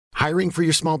Hiring for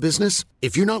your small business?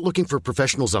 If you're not looking for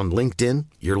professionals on LinkedIn,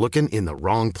 you're looking in the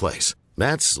wrong place.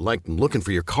 That's like looking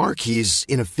for your car keys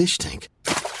in a fish tank.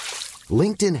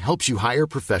 LinkedIn helps you hire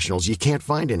professionals you can't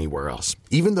find anywhere else,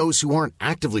 even those who aren't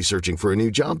actively searching for a new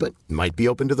job but might be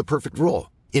open to the perfect role.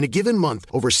 In a given month,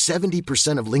 over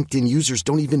 70% of LinkedIn users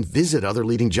don't even visit other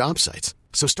leading job sites.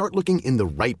 So start looking in the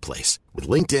right place. With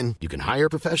LinkedIn, you can hire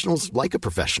professionals like a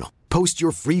professional. Post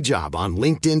your free job on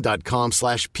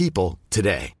linkedin.com/people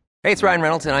today. Hey, it's Ryan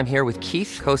Reynolds, and I'm here with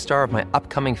Keith, co-star of my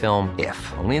upcoming film, If,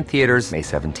 only in theaters May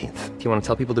 17th. Do you want to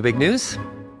tell people the big news?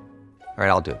 All right,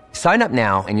 I'll do it. Sign up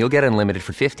now and you'll get unlimited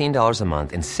for $15 a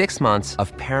month and 6 months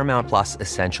of Paramount Plus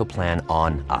Essential Plan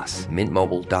on us.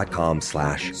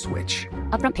 MintMobile.com/switch.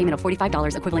 Upfront payment of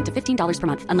 $45 equivalent to $15 per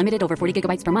month. Unlimited over 40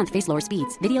 gigabytes per month. Face lower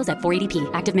speeds. Videos at 480p.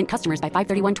 Active Mint customers by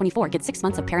 531.24 get 6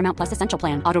 months of Paramount Plus Essential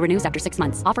Plan. Auto renews after 6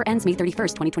 months. Offer ends May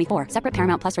 31st, 2024. Separate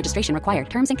Paramount Plus registration required.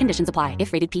 Terms and conditions apply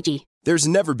if rated PG. There's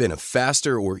never been a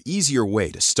faster or easier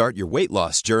way to start your weight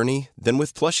loss journey than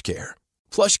with PlushCare.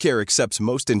 PlushCare accepts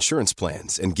most insurance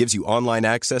plans and gives you online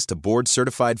access to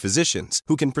board-certified physicians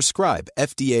who can prescribe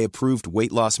FDA-approved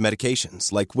weight loss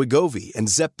medications like Wegovy and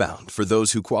Zepbound for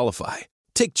those who qualify.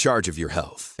 Take charge of your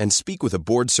health and speak with a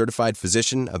board-certified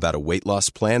physician about a weight loss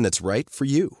plan that's right for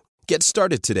you. Get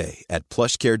started today at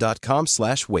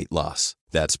plushcare.com/weight loss.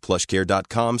 That's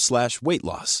plushcare.com/weight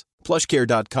loss.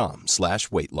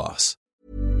 plushcare.com/weight loss.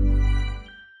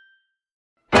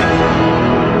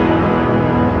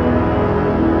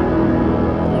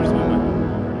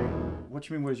 What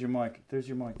do you mean, where's your mic? There's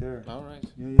your mic there. All right.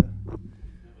 Yeah. You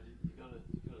gotta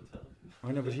tell him.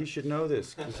 I know, but he should know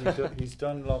this because he's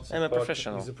done lots of I'm a podcasts.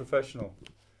 professional. He's a professional.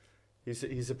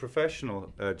 He's a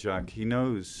professional, Jack. He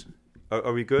knows.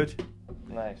 Are we good?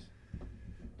 Nice.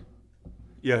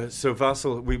 Yeah, so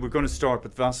Vasyl, we were going to start,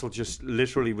 but Vasyl just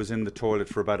literally was in the toilet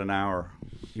for about an hour.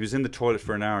 He was in the toilet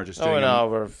for an hour just doing... an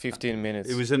hour, 15 minutes.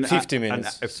 It was in 50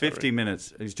 minutes. 50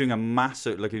 minutes. He was doing a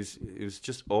massive... Like, it was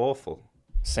just awful.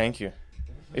 Thank you.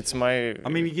 It's my... I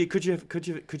mean, could you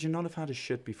not have had a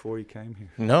shit before you came here?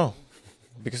 No,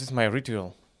 because it's my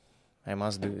ritual. I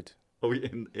must do it. Oh,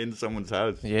 in someone's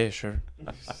house? Yeah, sure.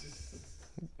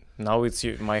 Now it's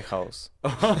my house.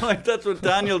 That's what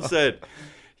Daniel said.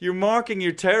 You're marking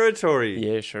your territory.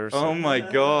 Yeah, sure. Sir. Oh my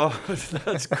God,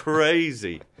 that's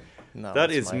crazy. No,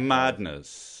 that is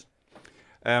madness.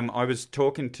 I was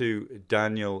talking to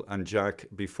Daniel and Jack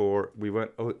before we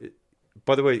went...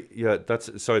 By the way, yeah,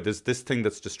 there's this thing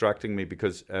that's distracting me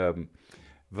because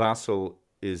Vasyl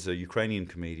is a Ukrainian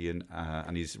comedian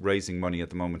and he's raising money at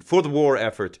the moment for the war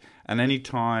effort. And any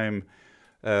time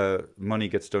money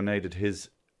gets donated, his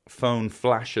phone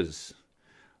flashes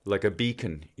like a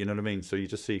beacon. You know what I mean? So you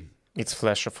just see... It's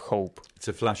flash of hope. It's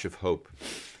a flash of hope.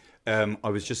 I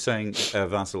was just saying,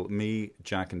 Vasyl, me,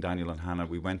 Jack and Daniel and Hannah,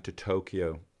 we went to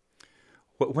Tokyo.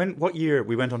 What year?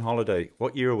 We went on holiday.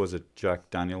 What year was it, Jack or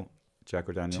Daniel?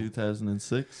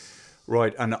 2006.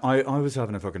 Right, and I was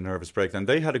having a fucking nervous breakdown.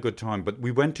 They had a good time, but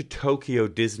we went to Tokyo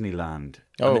Disneyland.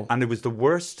 Oh. And it was the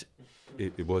worst...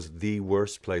 It was the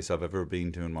worst place I've ever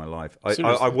been to in my life.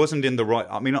 I wasn't in the right...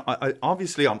 I mean, I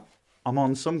obviously, I'm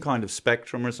on some kind of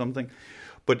spectrum or something.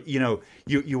 But, you know,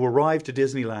 you arrive to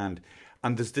Disneyland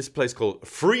and there's this place called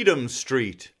Freedom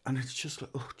Street. And it's just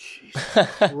like, oh, Jesus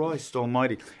Christ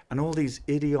almighty. And all these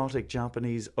idiotic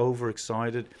Japanese,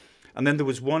 overexcited... And then there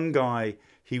was one guy,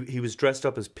 he was dressed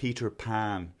up as Peter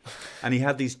Pan, and he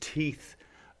had these teeth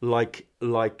like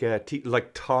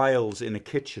tiles in a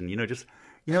kitchen,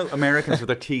 Americans with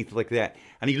their teeth like that.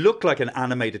 And he looked like an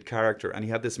animated character, and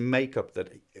he had this makeup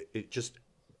that it just...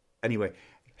 Anyway,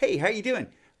 hey, how you doing?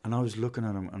 And I was looking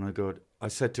at him, and I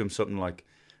said to him something like,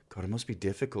 God, it must be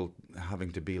difficult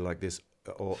having to be like this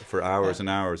for hours and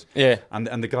hours. Yeah.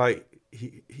 And the guy,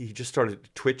 he just started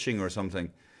twitching or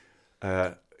something.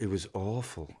 It was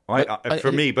awful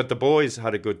for me, but the boys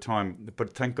had a good time.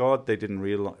 But thank God they didn't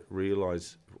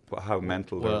realize how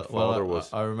mental their father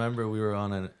was. I remember we were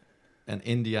on an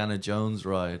Indiana Jones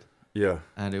ride. Yeah.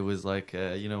 And it was like,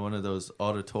 one of those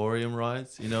auditorium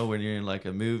rides, when you're in like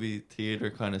a movie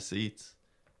theater kind of seats.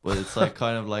 But it's like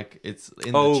kind of like it's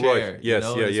in the chair. Right. Yes,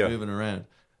 it's moving around.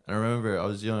 And I remember I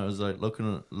was like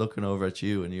looking over at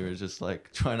you, and you were just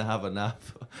like trying to have a nap.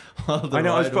 I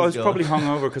know I was probably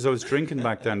hungover because I was drinking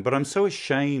back then. But I'm so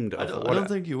ashamed. I don't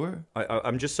think you were.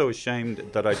 I'm just so ashamed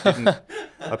that I didn't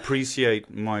appreciate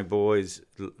my boys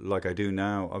like I do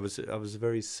now. I was a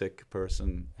very sick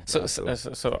person. So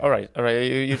all right.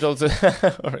 You told.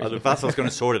 Vasyl's going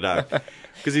to sort it out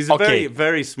because he's a very,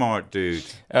 very smart dude.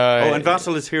 And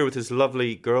Vasyl is here with his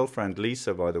lovely girlfriend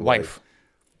Lisa, by the way. Wife.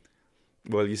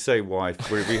 Well, you say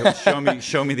wife. We have,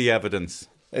 show me the evidence.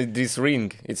 This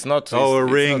ring, it's not. A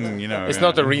it's ring, not, you know. It's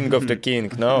not a ring of the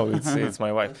king. No, it's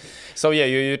my wife. So yeah,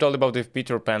 you told about the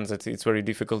Peter Pan that it's very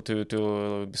difficult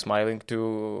to be smiling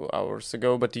 2 hours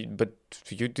ago, but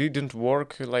you didn't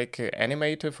work like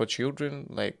animator for children,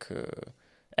 like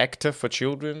actor for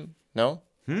children, no?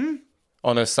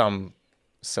 On some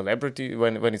celebrity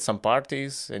when it's some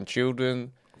parties and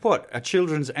children. What, a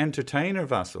children's entertainer,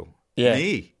 Vasil? Yeah.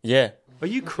 Me? Yeah. Are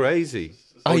you crazy?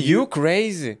 Are you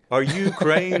crazy? Are you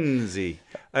crazy?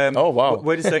 Oh, wow.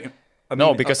 Wait a second. I No,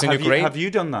 mean, because in have Ukraine- have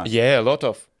you done that? Yeah, a lot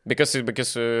of because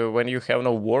when you have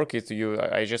no work,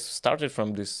 I just started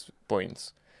from these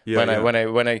points. Yeah,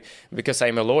 When I because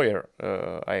I'm a lawyer,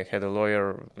 I had a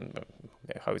lawyer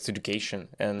how it's education,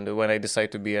 and when I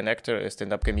decide to be an actor, a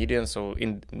stand-up comedian,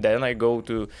 then I go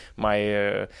to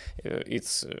my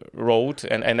road,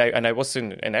 and I was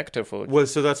an actor for. Well,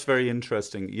 so that's very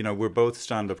interesting. You know, we're both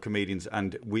stand-up comedians,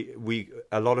 and we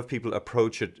a lot of people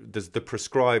approach it. There's the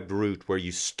prescribed route where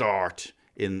you start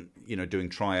in, you know, doing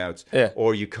tryouts,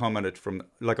 or you come at it from,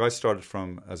 like I started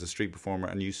from as a street performer,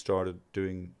 and you started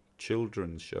doing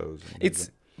children's shows.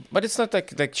 But it's not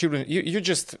like children.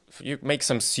 You make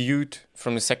some suit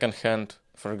from the second hand,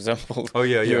 for example. Oh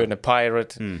yeah, you're a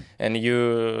pirate, and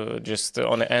you just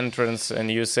on the entrance, and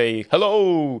you say,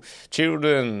 "Hello,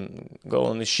 children, go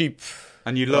on the ship."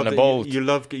 And you love love a boat.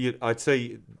 I'd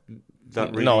say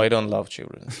that really. No, I don't love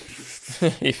children.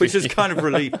 Which is kind of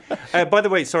relief. By the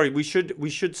way, sorry, we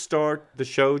should start the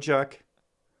show, Jack.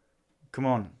 Come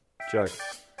on, Jack.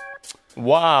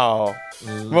 Wow.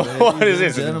 What is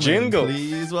this? A jingle?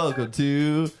 Please welcome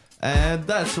to And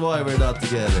That's Why We're Not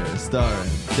Together, starring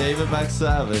David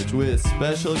McSavage with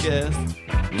special guest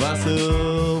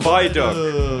Vasil Baiduk.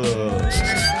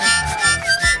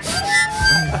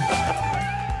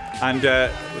 And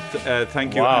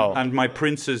thank you. Wow. And my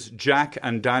princes, Jack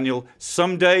and Daniel.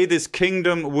 Someday this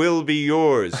kingdom will be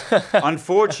yours.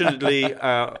 Unfortunately,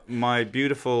 my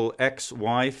beautiful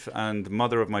ex-wife and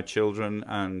mother of my children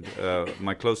and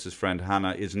my closest friend,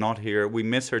 Hannah, is not here. We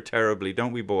miss her terribly,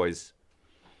 don't we, boys?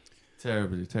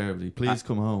 Terribly, terribly. Please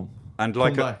come home. And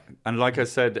like I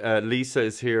said, Lisa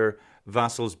is here,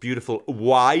 Vasil's beautiful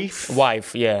wife.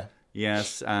 Wife, yeah.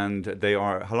 Yes, and they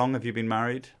are... How long have you been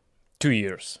married? 2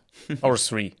 years. Or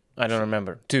 3. I don't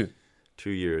remember. 2. 2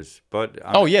 years. But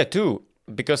 2.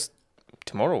 Because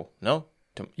tomorrow, no?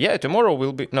 Tomorrow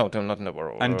will be... No, not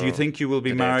tomorrow. And do you think you will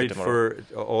be married for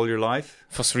all your life?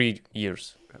 For 3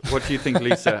 years. What do you think,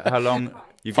 Lisa? How long?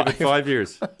 You give it 5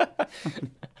 years?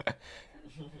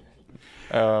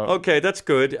 Okay, that's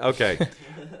good. Okay.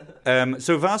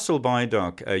 So Vasil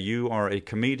Baiduk, you are a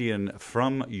comedian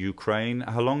from Ukraine.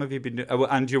 How long have you been?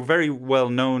 And you're very well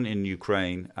known in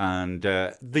Ukraine. And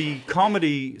the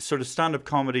comedy, sort of stand-up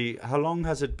comedy, how long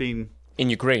has it been? In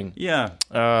Ukraine? Yeah.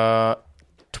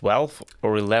 12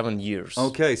 or 11 years.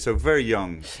 Okay, so very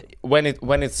young. When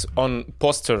it's on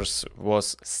posters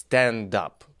was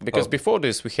stand-up. Because before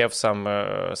this we have some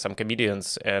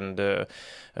comedians and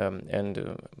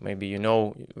maybe you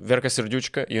know Verka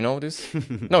Serduchka, you know this?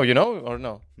 No, you know or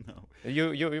no? No.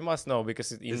 You must know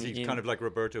because is he kind of like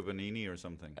Roberto Benigni or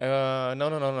something?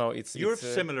 No. You're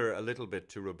similar a little bit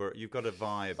to Roberto. You've got a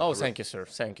vibe. Oh, thank you, sir.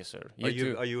 Are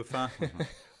you a fan?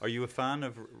 Are you a fan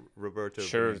of Roberto?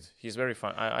 Sure, Benigni? he's very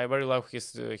fun. I very love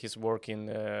his work in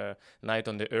Night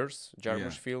on the Earth,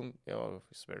 Jarmusch film.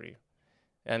 He's very.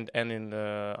 And in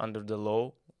Under the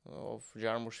Law of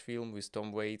Jarmusch film with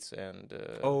Tom Waits and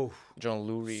John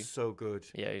Lurie. So good.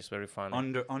 Yeah, he's very fun.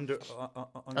 Under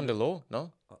Law,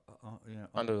 no? Yeah.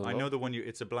 Under the I Law. know the one.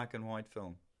 It's a black and white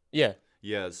film. Yeah.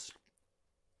 Yes.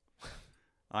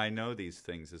 I know these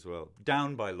things as well.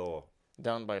 Down by Law.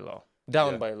 Down by Law.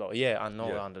 Yeah, I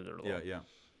know Under the Law. Yeah.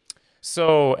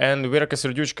 So, and Verka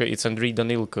Serduchka, it's Andriy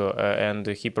Danilko, and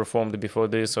he performed before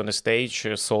this on the stage,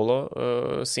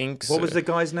 solo sings. What was the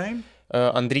guy's name?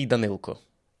 Andriy Danilko.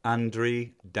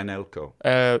 Andriy Danilko.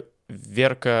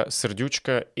 Verka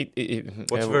Serduchka.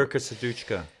 What's Verka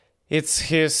Serduchka? It's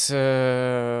his.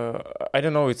 I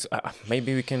don't know. It's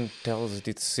maybe we can tell that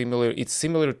it's similar. It's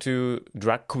similar to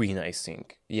drag queen, I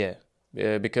think. Yeah.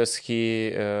 Because he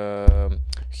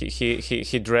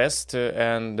dressed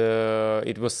and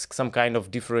it was some kind of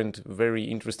different, very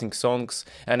interesting songs,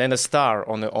 and then a star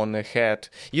on the head.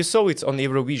 You saw it on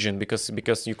Eurovision because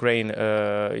Ukraine.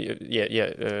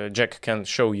 Jack can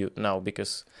show you now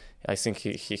because I think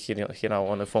he now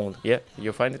on the phone. Yeah,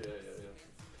 you find it.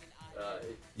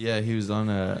 Yeah, he was on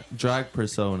a drag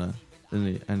persona, didn't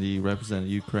he? And he represented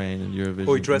Ukraine in Eurovision.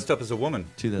 Oh, he dressed up as a woman.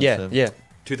 2007. Yeah.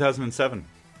 2007.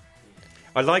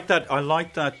 I like that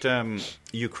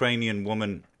Ukrainian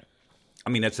woman. I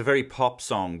mean, it's a very pop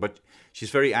song, but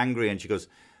she's very angry, and she goes,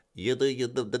 I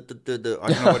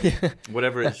don't know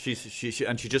whatever. She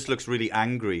and she just looks really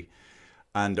angry,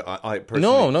 and I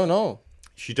personally No.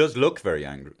 She does look very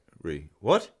angry.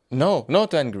 What? No,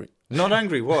 not angry. Not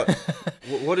angry. What?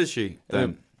 What is she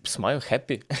then? Smile,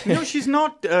 happy. No, she's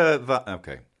not.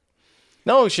 Okay.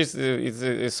 No, she's.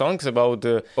 It's songs about.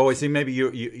 I see. Maybe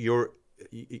you're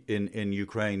in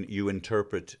Ukraine. You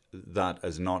interpret that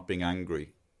as not being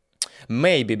angry.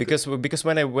 Maybe because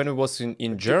when I was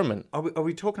in German. Are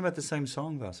we talking about the same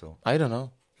song, Vasil? I don't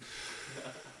know.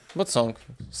 What song?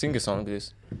 Sing a song,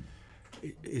 please.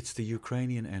 It's the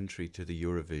Ukrainian entry to the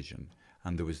Eurovision,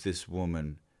 and there was this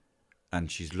woman,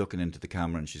 and she's looking into the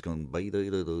camera, and she's going. I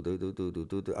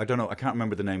don't know. I can't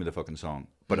remember the name of the fucking song,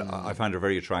 but I found her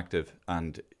very attractive,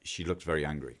 and she looked very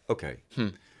angry. Okay.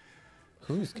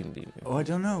 Who is can be? Oh, I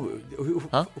don't know.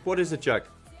 Huh? What is it, Jack?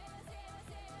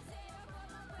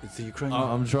 It's the Ukrainian.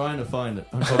 I'm trying to find it.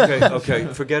 Okay.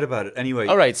 Forget about it. Anyway.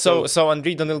 All right. So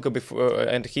Andriy Danilko before,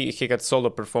 and he got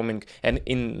solo performing, and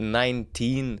in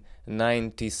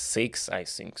 1996, I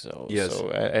think so. Yes. So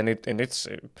it's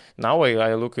now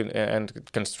I look and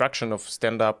construction of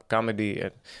stand-up comedy.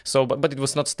 But it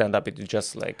was not stand-up. It was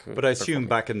just like. But I assume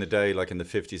back in the day, like in the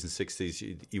 50s and 60s,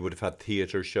 you would have had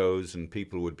theatre shows, and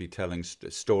people would be telling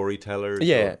storytellers.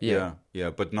 Yeah.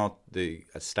 But not the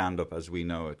stand-up as we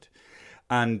know it.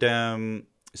 And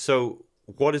so,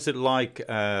 what is it like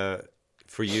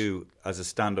for you as a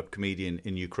stand-up comedian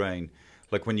in Ukraine?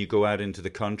 Like when you go out into the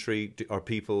country, are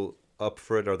people up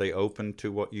for it? Are they open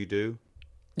to what you do?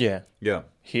 Yeah. Yeah.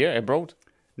 Here abroad?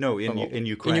 No, in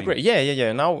Ukraine. In Ukraine.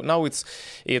 Yeah. Now it's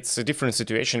a different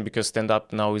situation because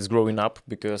stand-up now is growing up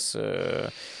because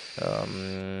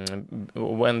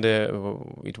when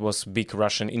it was big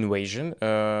Russian invasion,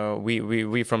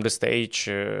 we from the stage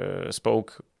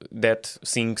spoke that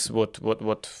things what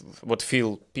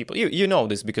feel people. You know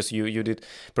this because you did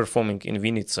performing in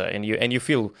Vinnytsia, and you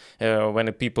feel when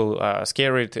the people are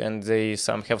scared and they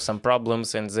have some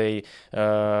problems and they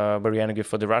very angry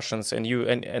for the Russians,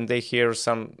 and they hear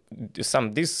some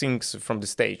these things from the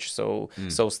stage. So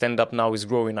stand up now is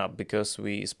growing up because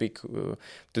we speak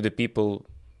to the people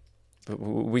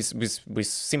with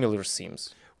similar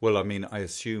themes. Well, I mean, I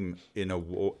assume in a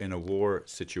war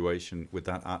situation with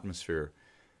that atmosphere,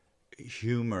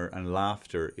 humor and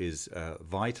laughter is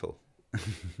vital.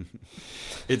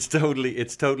 It's totally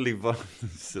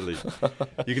silly.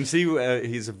 You can see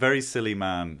he's a very silly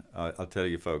man. I'll tell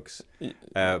you, folks,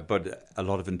 but a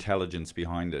lot of intelligence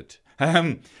behind it.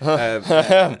 No,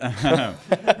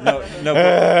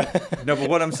 but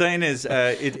what I'm saying is,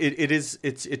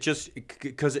 it just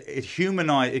because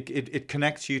it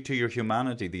connects you to your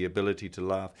humanity, the ability to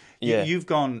laugh. Yeah. You've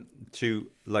gone to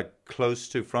like close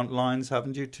to front lines,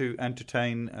 haven't you, to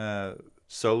entertain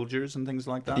soldiers and things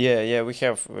like that? Yeah. We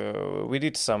have we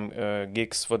did some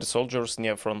gigs for the soldiers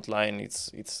near front line.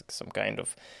 It's some kind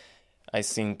of, I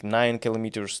think, 9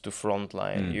 kilometers to front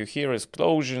line. You hear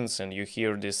explosions and you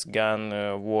hear this gun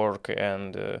work,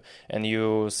 and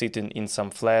you sit in some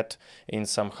flat, in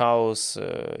some house,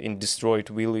 in destroyed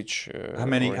village. How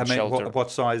many?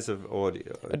 What size of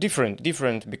audio? Different.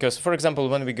 Because, for example,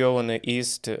 when we go on the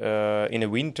east in the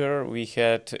winter, we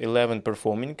had 11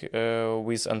 performing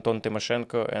with Anton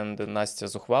Timoshenko and Nastya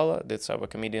Zukhvala. That's our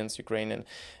comedians, Ukrainian,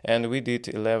 and we did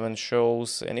 11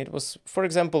 shows. And it was, for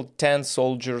example, 10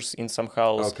 soldiers in some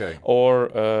house, or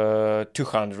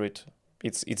 200.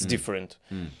 It's different.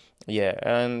 Yeah,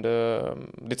 and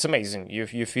it's amazing.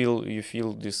 You feel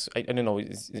this. I don't know.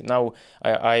 Now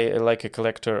I like a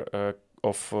collector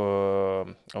of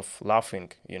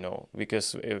laughing,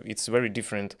 because it's very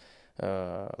different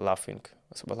laughing.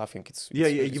 So laughing, it's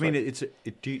You mean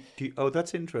oh,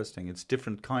 that's interesting. It's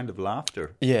different kind of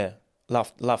laughter. Yeah.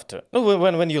 Laughter. No,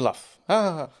 when you laugh.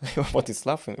 What is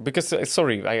laughing? Because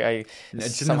sorry, I'm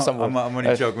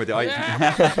only joking with you.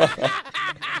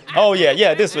 Oh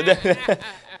yeah, this one.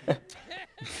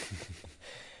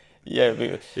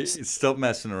 Yeah. Stop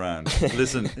messing around.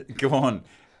 Listen, go on.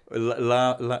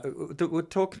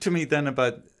 Talk to me then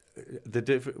about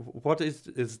what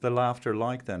is the laughter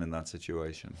like then in that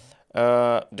situation?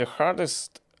 The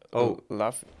hardest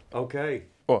laugh. Okay.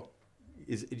 Oh.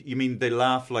 You mean they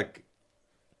laugh like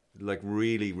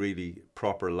really, really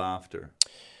proper laughter?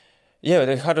 Yeah,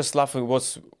 the hardest laugh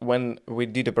was when we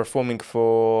did a performing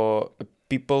for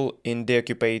people in the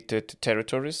occupied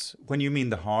territories. When you mean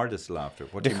the hardest laughter,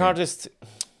 what the do you hardest mean?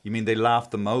 You mean they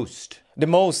laugh the most? The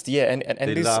most, yeah,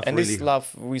 this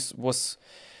laugh was.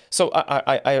 So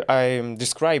I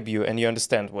describe you and you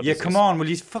understand what. Yeah, come on, will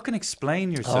you fucking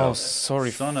explain yourself? Oh,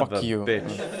 sorry, son fuck of a you,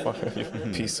 bitch. You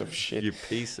piece of shit. You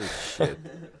piece of shit.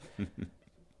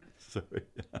 Sorry.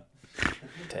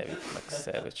 David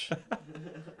McSavage.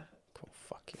 Go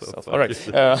fuck yourself. fuck All right.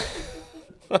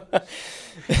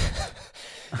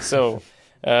 So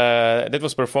that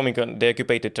was performing on the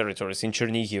occupied territories in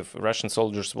Chernihiv. Russian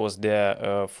soldiers was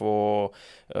there for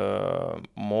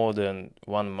more than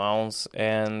 1 month,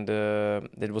 and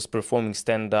that was performing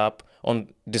stand-up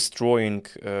on destroying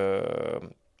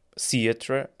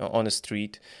theater on the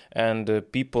street, and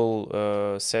people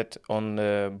sat on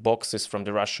boxes from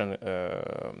the Russian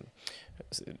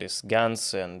these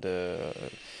guns and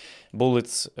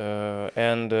bullets,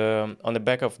 and on the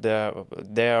back of there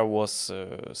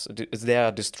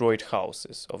are destroyed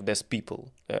houses of these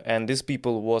people, and these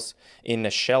people was in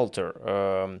a shelter.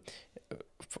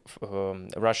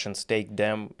 Russians take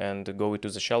them and go to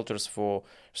the shelters for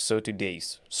 30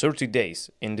 days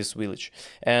in this village,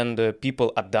 and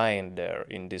people are dying there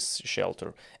in this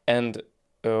shelter, and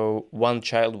one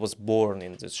child was born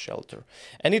in this shelter,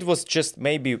 and it was just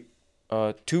maybe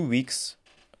 2 weeks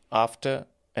after,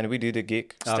 and we did a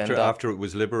gig After it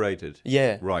was liberated.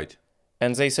 Yeah. Right.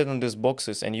 And they sit on these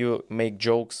boxes, and you make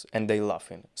jokes, and they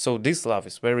laughing. So this laugh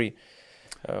is very,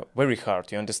 very hard.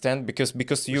 You understand? Because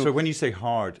you. So when you say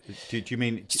hard, do you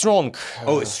mean strong?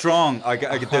 Oh, it's strong. I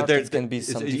hard it can be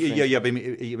some different. Yeah. But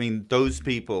you mean those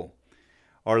people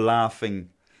are laughing,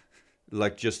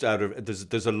 like just out of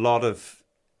there's a lot of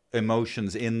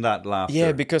emotions in that laughter.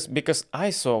 Yeah, because I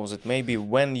saw that maybe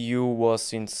when you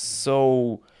was in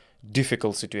so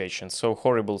difficult situation, so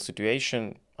horrible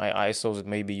situation, I saw that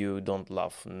maybe you don't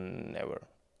laugh never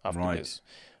after this.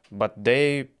 But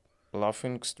they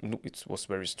laughing, it was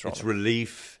very strong. It's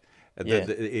relief. Yeah.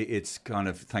 It's kind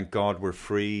of, thank God we're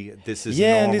free. This is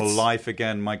Yeah, normal life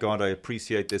again. My God, I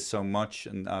appreciate this so much,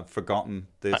 and I've forgotten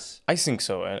this. I think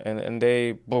so, and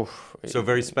they both. So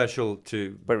very special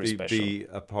to special. be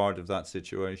a part of that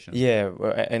situation. Yeah,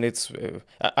 and it's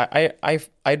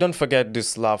I don't forget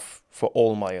this laugh for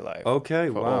all my life. Okay,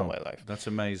 for wow, all my life. That's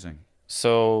amazing.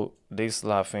 So this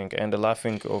laughing and the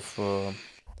laughing of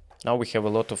now we have a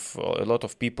lot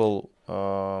of people.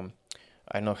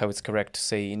 I don't know how it's correct to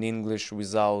say in English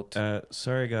without.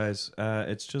 Sorry, guys.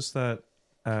 It's just that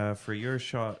for your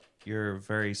shot, you're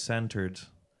very centered.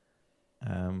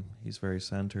 He's very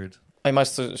centered. I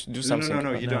must do something.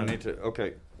 No, you don't need to.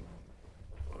 Okay.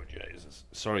 Oh, Jesus.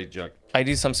 Sorry, Jack. I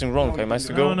did something wrong. I must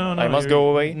go. No. I must go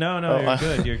away. No, you're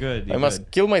good. You're good. I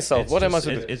must kill myself. What I must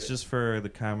do? It's just for the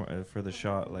camera, for the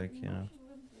shot, like, you know.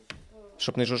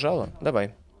 Щоб не жужжало?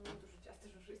 Давай.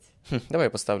 Давай я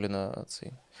поставлю на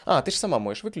цей. А, ти ж сама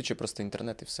можеш, виключи просто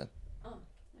інтернет і все.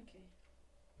 Окей.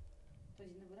 Тоді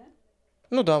не буде?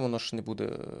 Ну да, воно ж не буде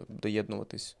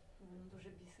доєднуватись. Воно дуже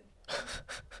бісить.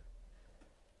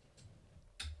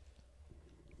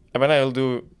 And when I'll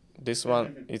do this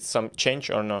one, it's some change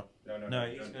or no? No,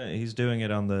 he's doing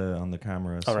it on the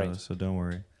camera, so, right. So don't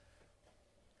worry.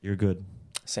 You're good.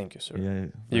 Thank you, sir. Yeah,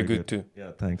 You're very good too.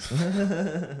 Yeah, thanks.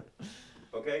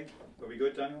 Okay, are we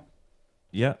good, Daniel?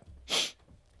 Yeah.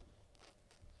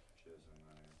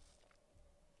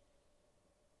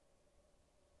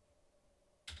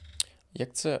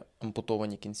 Як це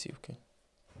ампутовані кінцівки?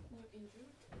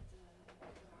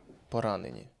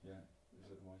 Поранені.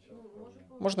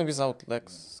 Можна without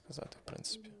legs сказати, в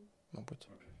принципі. Мабуть.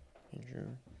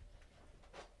 Injured.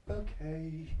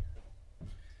 Okay.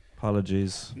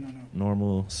 Apologies. No.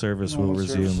 Normal service will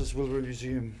resume. Services will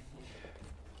resume.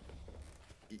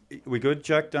 We good,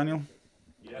 Jack, Daniel?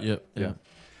 Yeah.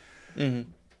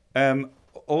 Mm-hmm.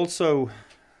 Also,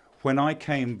 when I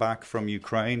came back from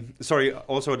Ukraine,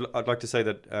 I'd like to say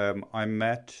that I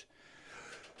met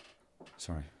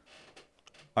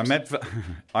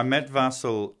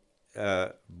Vasil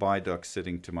Byduk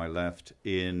sitting to my left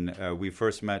we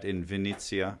first met in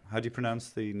Vinnytsia. How do you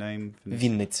pronounce the name?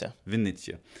 Vinnytsia.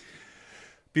 Vinnytsia.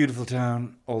 Beautiful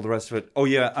town, all the rest of it. Oh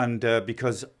yeah, and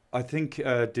because I think,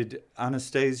 did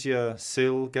Anastasia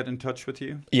Sill get in touch with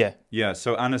you? Yeah. Yeah,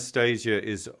 so Anastasia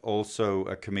is also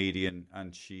a comedian,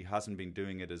 and she hasn't been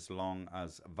doing it as long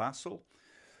as Vasil.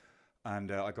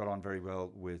 And I got on very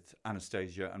well with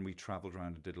Anastasia, and we traveled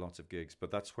around and did lots of gigs.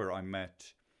 But that's where I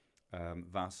met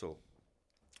Vasil.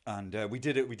 And we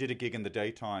did a gig in the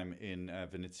daytime in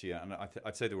Vinnytsia, and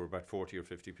I'd say there were about 40 or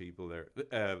 50 people there.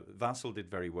 Vasil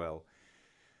did very well.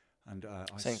 And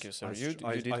thank you, sir. You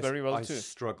did very well too. I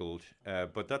struggled,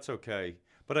 but that's okay.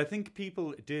 But I think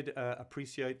people did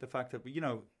appreciate the fact that,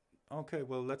 okay,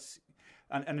 well, let's...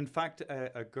 And in fact,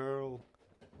 a girl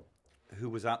who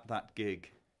was at that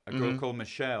gig, a girl called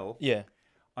Michelle, yeah,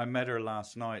 I met her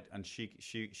last night, and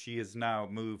she has now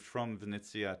moved from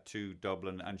Vinnytsia to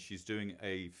Dublin, and she's doing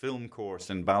a film course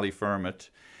in Ballyfermot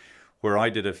where I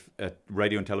did a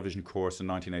radio and television course in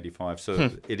 1985. So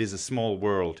it is a small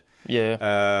world.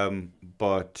 Yeah.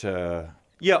 But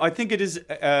yeah, I think it is.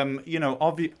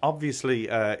 Obviously,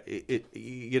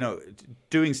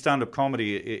 doing stand-up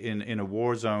comedy in a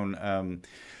war zone.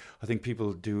 I think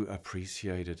people do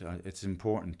appreciate it. It's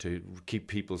important to keep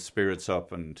people's spirits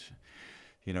up and,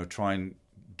 try and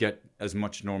get as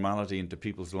much normality into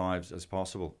people's lives as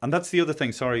possible. And that's the other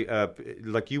thing. Sorry,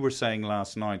 like you were saying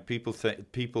last night, people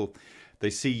they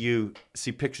see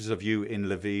pictures of you in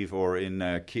Lviv or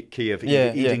in Kiev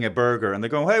eating a burger, and they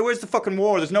go, "Hey, where's the fucking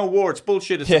war? There's no war. It's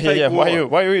bullshit. It's a fake war.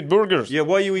 Why you eat burgers? Yeah,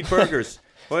 why you eat burgers?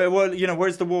 Well,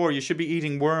 where's the war? You should be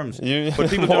eating worms.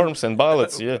 But people worms and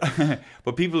bullets. Yeah,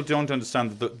 but people don't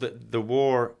understand that the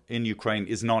war in Ukraine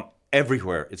is not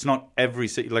everywhere. It's not every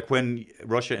city. Like when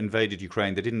Russia invaded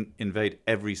Ukraine, they didn't invade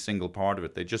every single part of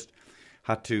it. They just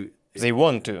had to. They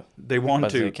want to. They want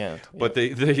but to. They can't. But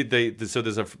they so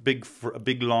there's a big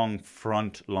long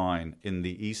front line in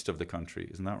the east of the country.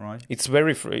 Isn't that right? It's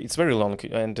very long,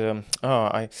 and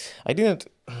I didn't.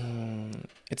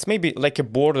 It's maybe like a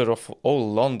border of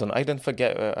all London. I don't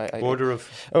forget. Border of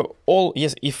all.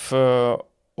 Yes, if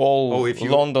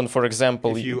London, for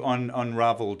example. If you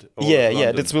unraveled.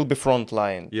 Yeah, that will be front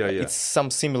line. Yeah. It's some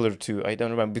similar to, I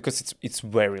don't remember, because it's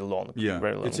very long. Yeah,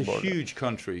 very long it's a border. huge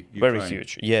country. Ukraine. Very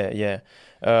huge. Yeah.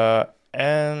 But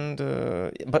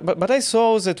I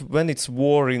saw that when it's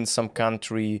war in some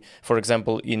country, for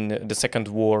example, in the Second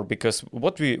War, because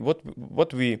what we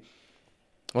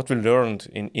learned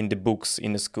in the books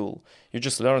in the school, you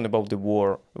just learned about the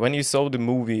war. When you saw the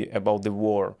movie about the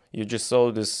war, you just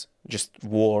saw this just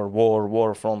war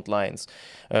front lines,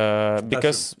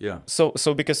 because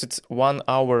because it's 1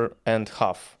 hour and a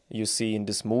half you see in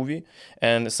this movie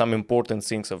and some important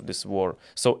things of this war.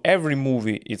 So every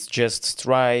movie it's just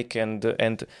strike and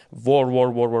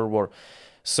war.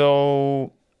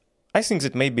 So I think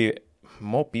that maybe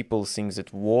more people think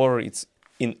that war it's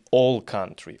in all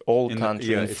country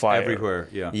in fire everywhere.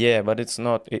 Yeah, but it's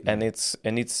not, and it's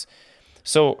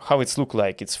so how it's look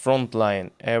like. It's front line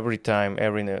every time,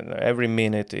 every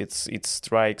minute. It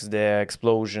strikes there,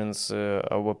 explosions.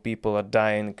 Our people are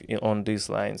dying on these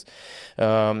lines.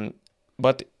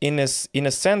 But in a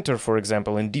center, for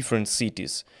example, in different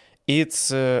cities,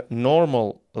 it's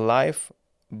normal life,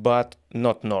 but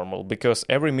not normal, because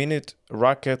every minute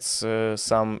rockets,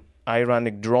 some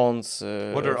Iranic drones.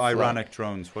 What are Iranic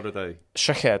drones? What are they?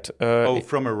 Shahed.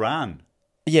 From Iran.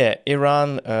 Yeah,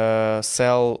 Iran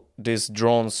sell these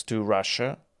drones to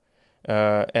Russia,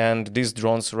 and these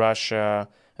drones, Russia,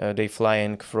 they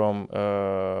flying from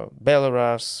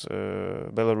Belarus,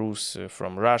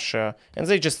 from Russia, and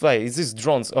they just fly. It's these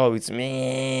drones. Oh, it's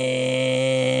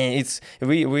me. It's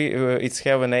it's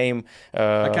have a name.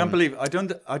 I can't believe. I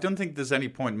don't think there's any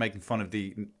point making fun of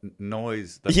the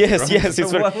noise. That Yes.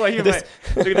 It's look at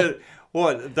that.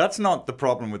 What? That's not the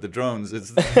problem with the drones.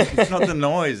 It's not the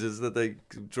noise. It's that they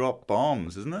drop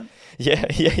bombs, isn't it? Yeah.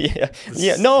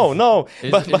 No.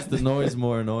 Is the noise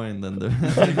more annoying than the?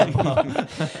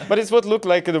 But it's what look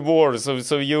like the war. So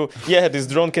this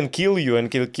drone can kill you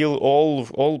and kill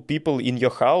all people in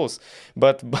your house.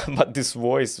 But this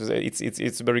voice,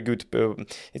 it's very good.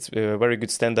 It's a very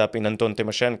good stand up in Anton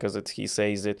Timoshenko that he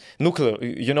says that nuclear,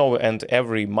 and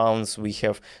every month we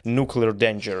have nuclear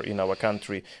danger in our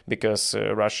country because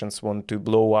Russians want to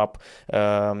blow up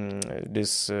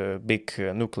this big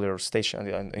nuclear station.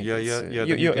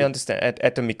 You understand,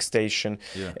 atomic station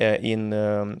in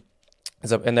the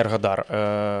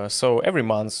Energodar. So every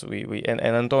month we and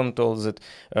Anton told that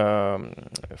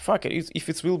fuck it, if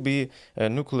it will be a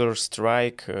nuclear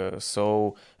strike,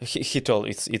 so he told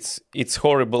it's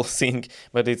horrible thing,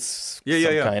 but it's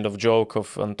kind of joke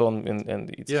of Anton,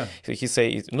 and he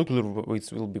say nuclear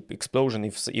it will be explosion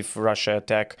if Russia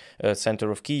attack center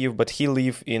of Kiev, but he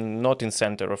live not in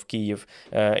center of Kiev,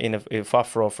 in a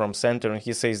far from center, and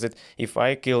he says that if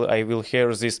I kill, I will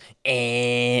hear this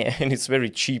and it's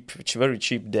very cheap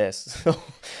death.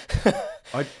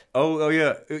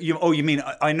 You mean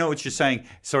I know what you're saying.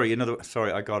 Sorry,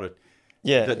 I got it.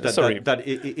 Yeah, sorry. That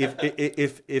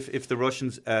if the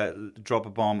Russians drop a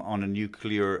bomb on a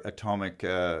nuclear atomic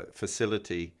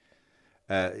facility,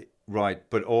 right?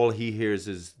 But all he hears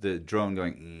is the drone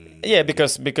going. Yeah,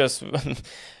 because.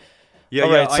 Yeah,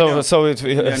 all right,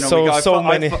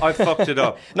 many. I fucked it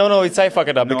up. No, I fucked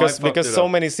it up because so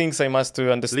many things I must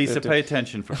to understand. Lisa, pay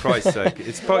attention for Christ's sake.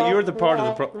 You're the part of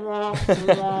the problem.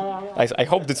 I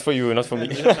hope it's for you, not for me.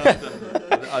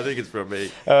 I think it's for me.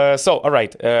 All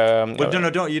right. But no,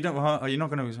 don't. You don't. Are you not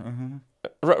going to?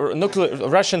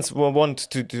 Russians want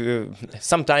to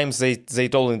sometimes they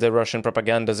told in the Russian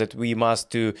propaganda that we must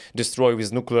to destroy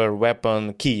with nuclear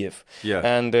weapon Kiev,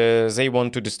 and they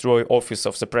want to destroy office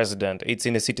of the president. It's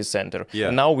in a city center.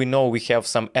 And now we know we have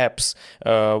some apps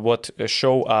what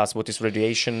show us what is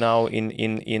radiation now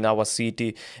in our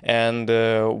city, and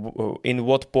in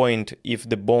what point if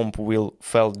the bomb will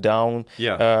fall down,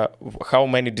 how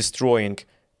many destroying.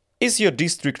 Is your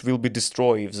district will be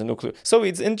destroyed if the nuclear? So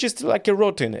it's just like a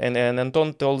routine. And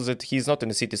Anton tells that he's not in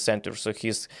the city center, so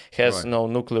he has no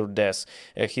nuclear death.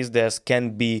 His death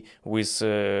can be with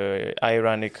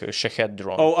ironic Shahed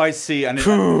drone. Oh, I see. And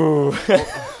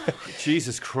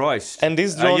Jesus Christ. And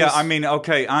these drones. I mean,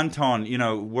 okay, Anton,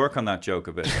 work on that joke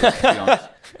a bit. To be honest.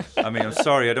 I mean, I'm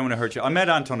sorry, I don't want to hurt you. I met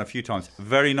Anton a few times.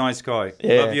 Very nice guy.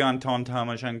 Love you, Anton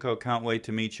Tomashenko. Can't wait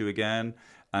to meet you again.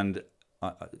 And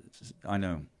I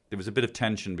know. There was a bit of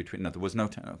tension between... No, there was no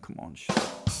tension. Oh, come on.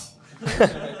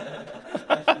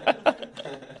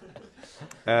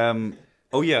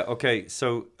 Okay.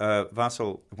 So,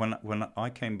 Vasyl, when I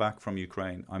came back from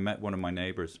Ukraine, I met one of my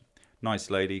neighbors. Nice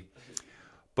lady.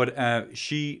 But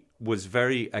she was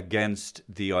very against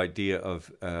the idea of,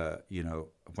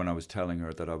 when I was telling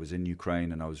her that I was in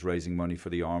Ukraine and I was raising money for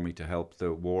the army to help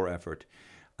the war effort.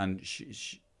 And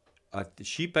she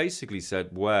basically said,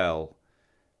 well...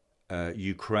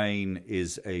 Ukraine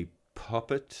is a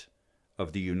puppet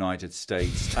of the United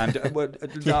States, and let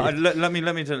me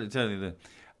tell you that.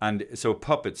 And so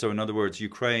puppet. So in other words,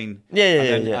 Ukraine,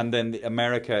 and then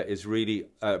America is really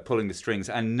pulling the strings,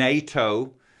 and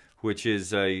NATO, which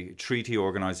is a treaty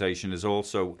organization, is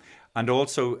also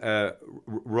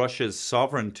Russia's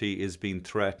sovereignty is being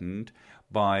threatened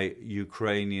by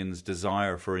Ukrainians'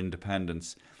 desire for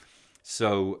independence.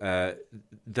 So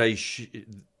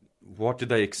what do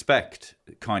they expect,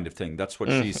 kind of thing. That's what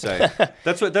she's saying.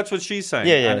 That's what she's saying.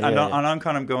 And I'm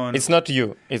kind of going... It's not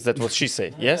you. Is that what she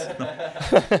said? Yes?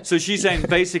 So she's saying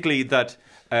basically that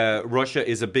Russia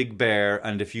is a big bear,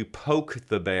 and if you poke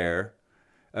the bear,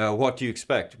 what do you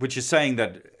expect? Which is saying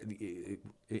that,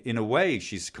 in a way,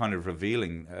 she's kind of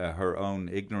revealing her own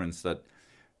ignorance, that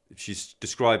she's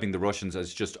describing the Russians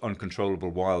as just uncontrollable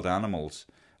wild animals.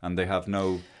 And they have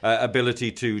no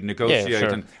ability to negotiate. Yeah,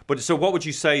 sure. But so what would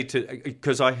you say to...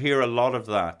 Because I hear a lot of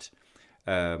that.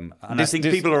 I think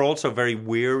people are also very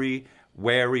wary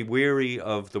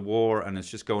of the war, and it's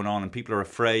just going on, and people are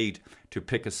afraid to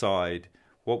pick a side.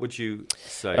 What would you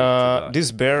say to that?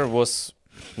 This bear was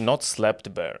not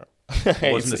slapped bear.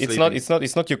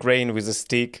 It's not Ukraine with a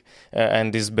stick,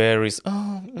 and this bear is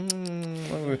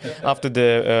after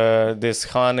this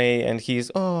honey, and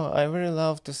he's I really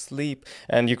love to sleep,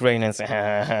 and Ukrainians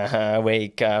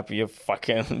wake up, you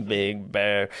fucking big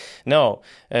bear. No,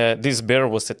 this bear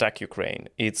was attack Ukraine.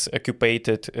 It's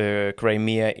occupied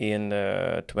Crimea in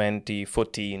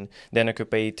 2014, then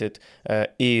occupied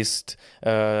East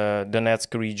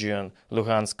Donetsk region,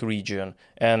 Luhansk region,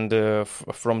 and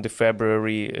from the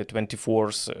February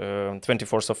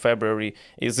 24th of February,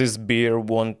 is this bear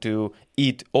want to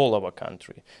eat all our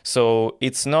country. So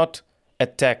it's not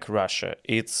attack Russia,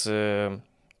 it's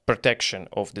protection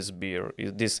of this bear.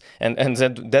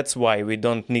 That's why we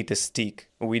don't need a stick.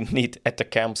 We need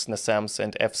ATACMS, NASAMS,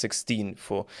 and F-16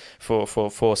 for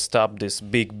stop this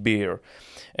big bear.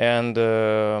 And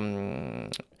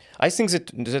I think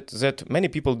that many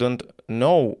people don't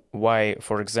know why,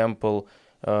 for example,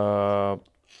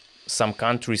 some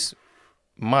countries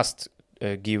must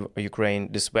give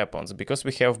Ukraine these weapons, because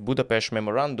we have Budapest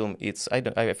Memorandum. It's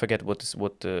I forget what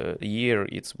year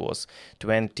it was,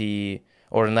 20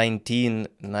 or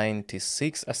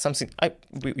 1996 or something.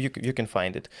 You can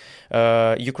find it.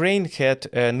 Ukraine had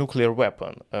a nuclear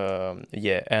weapon. And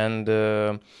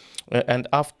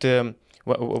after.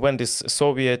 When this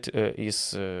Soviet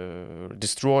is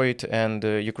destroyed, and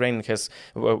Ukraine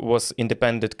was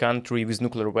independent country with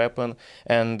nuclear weapon,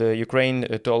 and Ukraine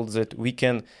told that we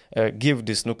can give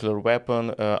this nuclear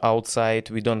weapon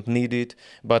outside, we don't need it,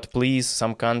 but please,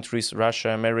 some countries, Russia,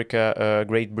 America,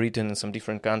 Great Britain, and some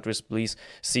different countries, please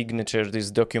signature this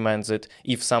document that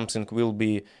if something will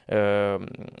be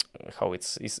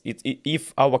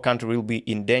if our country will be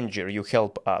in danger, you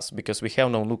help us, because we have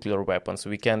no nuclear weapons.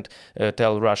 We can't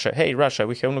tell Russia, hey, Russia,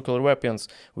 we have nuclear weapons,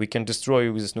 we can destroy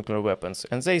you with these nuclear weapons.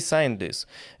 And they signed this.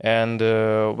 And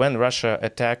when Russia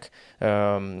attacked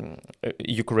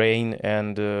Ukraine,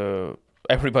 and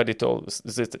everybody told us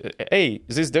that, hey,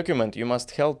 this document, you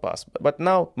must help us. But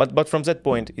now, but from that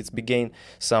point, it's began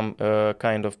some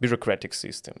kind of bureaucratic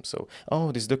system. So,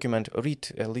 this document, read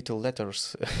little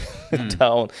letters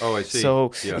down. Oh, I see.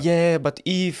 So, but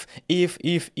if,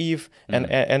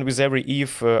 and with every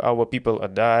if, our people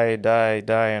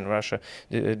die in Russia,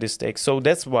 this takes. So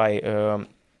that's why.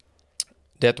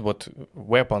 That what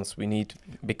weapons we need,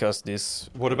 because this.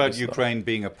 What about Ukraine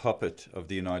being a puppet of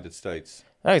the United States?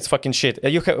 It's fucking shit.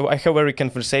 I have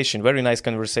very nice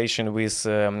conversation with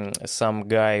some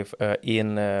guy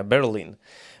in Berlin.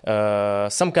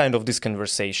 Some kind of this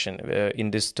conversation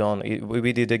in this tone.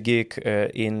 We did a gig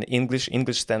in English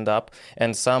stand-up,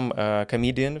 and some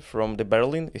comedian from the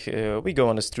Berlin, we go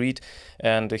on the street,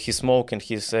 and he smoke, and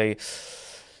he say,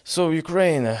 so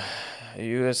Ukraine,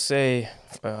 USA,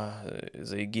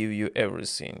 they give you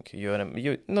everything.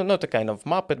 You not a kind of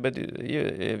Muppet, but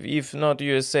if not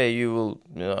USA, you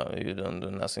don't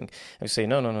do nothing. I say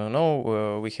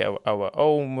no. We have our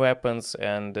own weapons,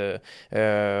 and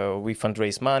we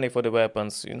fundraise money for the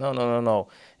weapons. No.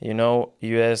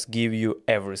 US give you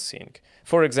everything.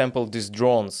 For example, these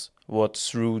drones. What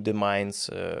threw the mines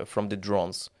from the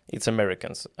drones? It's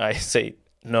Americans. I say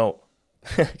no.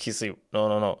 He say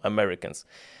no, Americans.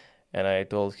 And I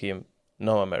told him,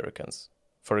 no Americans.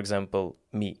 For example,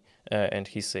 me. And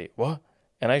he say, what?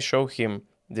 And I show him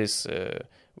this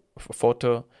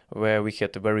photo where we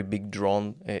had a very big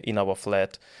drone in our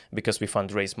flat because we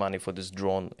fundraise money for this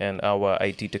drone. And our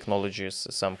IT technologists,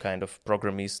 some kind of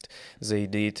programmist, they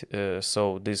did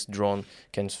so this drone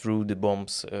can throw the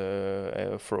bombs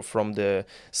from the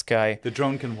sky. The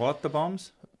drone can what, the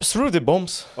bombs? Through the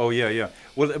bombs. Oh, yeah.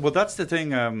 Well, that's the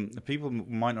thing. People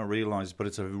might not realize, but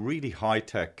it's a really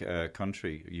high-tech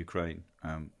country, Ukraine.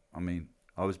 I mean,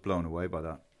 I was blown away by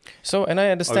that. So, and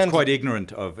I understand. I was quite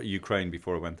ignorant of Ukraine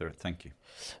before I went there. Thank you.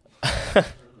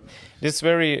 This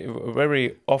very,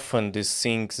 very often these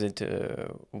things that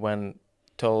when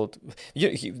told,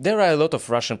 there are a lot of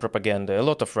Russian propaganda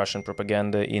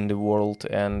in the world,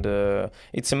 and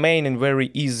it's a main and very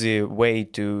easy way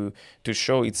to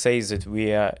show. It says that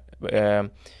we are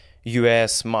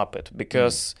U.S. Muppet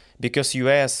because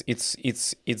U.S. it's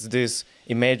this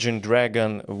imagined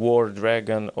war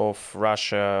dragon of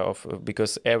Russia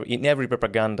because in every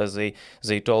propaganda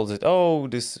they told that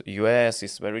this U.S.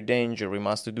 is very dangerous, we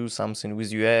must do something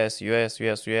with U.S.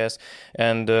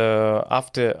 And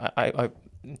after I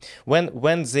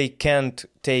when they can't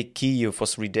take Kyiv for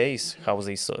 3 days, how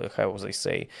they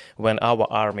say, when our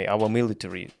army, our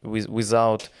military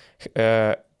without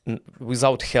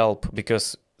help,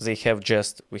 because we have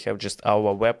just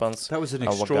our weapons. That was an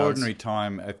extraordinary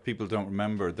time. If people don't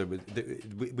remember,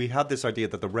 we had this idea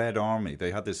that the Red Army, they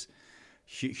had this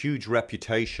huge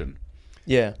reputation.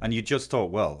 Yeah. And you just thought,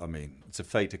 well, I mean, it's a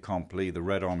fait accompli. The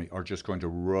Red Army are just going to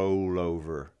roll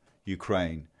over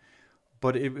Ukraine.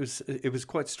 But it was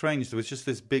quite strange. There was just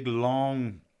this big,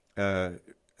 long kind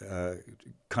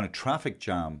of traffic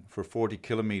jam for 40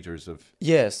 kilometers of.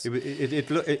 Yes.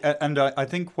 And I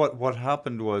think what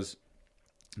happened was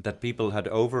that people had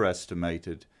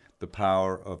overestimated the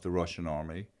power of the Russian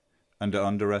army and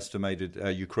underestimated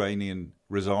Ukrainian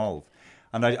resolve.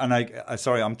 And I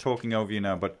sorry, I'm talking over you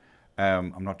now, but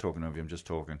I'm not talking over you. I'm just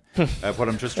talking. What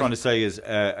I'm just trying to say is,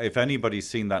 if anybody's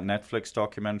seen that Netflix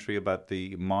documentary about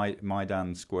the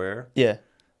Maidan Square, yeah,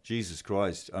 Jesus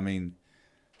Christ! I mean,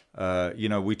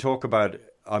 we talk about.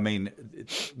 I mean,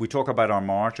 we talk about our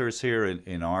martyrs here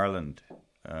in Ireland,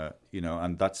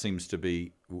 and that seems to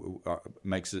be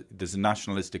makes it. There's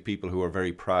nationalistic people who are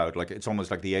very proud. Like it's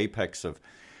almost like the apex of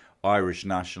Irish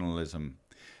nationalism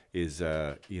is,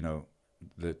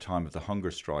 the time of the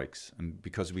hunger strikes, and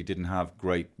because we didn't have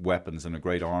great weapons and a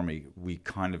great army, we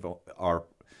kind of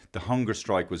the hunger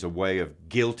strike was a way of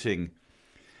guilting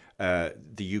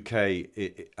the UK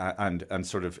and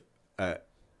sort of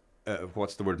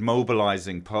what's the word,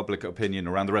 mobilizing public opinion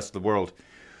around the rest of the world.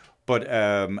 But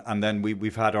and then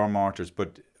we've had our martyrs.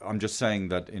 But I'm just saying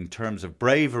that in terms of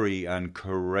bravery and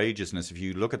courageousness, if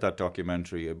you look at that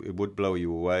documentary, it would blow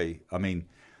you away. I mean,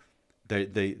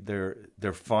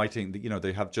 they're fighting.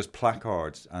 They have just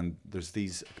placards, and there's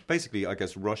these basically, I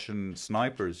guess, Russian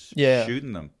snipers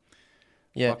shooting them.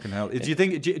 Yeah, fucking hell. Do you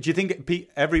think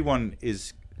everyone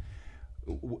is,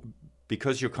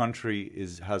 because your country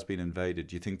has been invaded?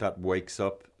 Do you think that wakes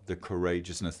up the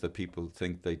courageousness that people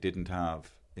think they didn't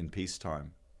have in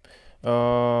peacetime?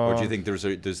 Or do you think there's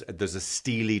a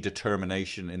steely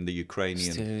determination in the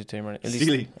Ukrainian? Steely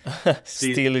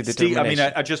I determination. mean,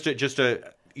 just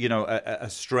a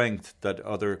strength that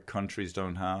other countries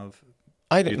don't have.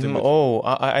 I You don't think know.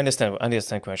 I understand. I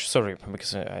understand question. Sorry,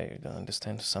 because I don't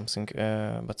understand something,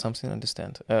 but something I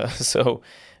understand. So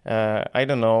I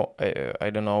don't know. I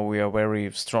don't know. We are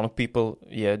very strong people.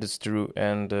 Yeah, that's true.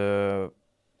 And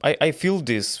I feel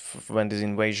this when this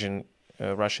invasion,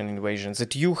 Russian invasion,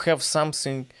 that you have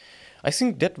something. I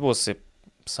think that was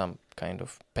some kind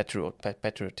of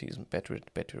patriotism,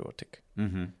 patriotic.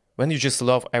 Mm-hmm. When you just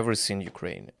love everything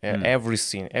Ukraine,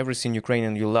 everything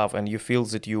Ukrainian you love, and you feel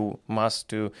that you must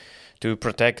to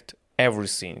protect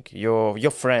everything,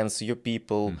 your friends, your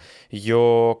people,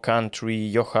 your country,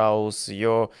 your house,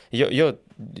 your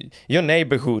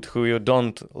neighborhood who you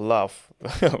don't love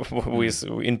with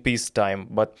in peacetime,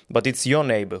 but it's your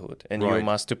neighborhood, and you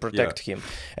must to protect him,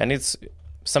 and it's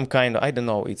some kind of, I don't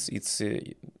know, it's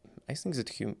I think that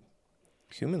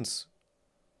humans.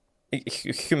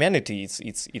 Humanity,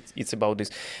 it's about this.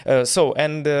 So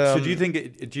do you think?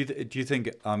 Do you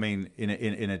think? I mean,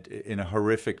 in a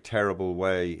horrific, terrible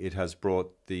way, it has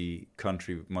brought the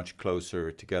country much closer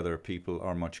together. People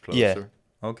are much closer.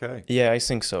 Yeah. Okay. Yeah, I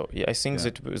think so. Yeah, I think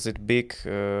that big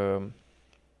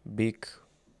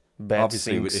bad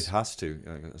Obviously, things. it has to.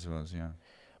 I suppose. Yeah.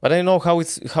 But I don't know how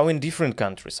in different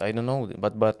countries. I don't know.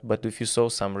 But if you saw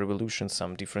some revolutions,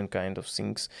 some different kind of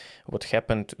things, what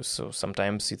happened? So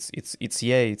sometimes it's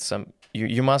some.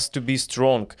 You must to be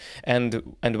strong, and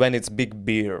when it's big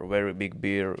beer, very big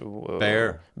beer.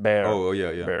 Bear. Oh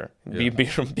yeah. Bear. Yeah. Big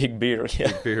beer.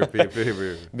 Yeah. Big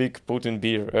beer. Big Putin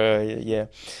beer.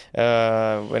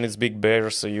 Yeah. When it's big bear,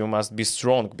 so you must be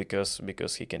strong because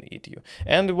he can eat you.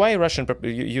 And why Russian?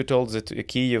 You told that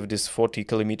Kiev, this 40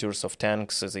 kilometers of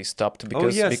tanks, they stopped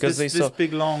because they saw this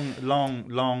big long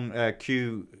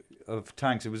queue of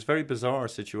tanks. It was a very bizarre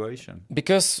situation.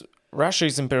 Because Russia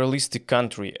is imperialistic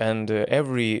country, and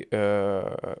every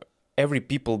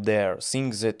people there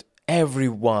think that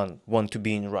everyone want to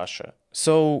be in Russia.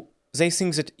 So they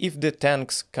think that if the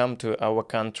tanks come to our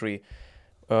country,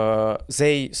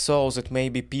 they saw that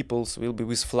maybe peoples will be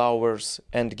with flowers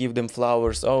and give them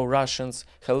flowers. Oh, Russians,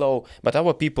 hello. But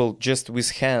our people just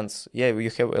with hands. Yeah, we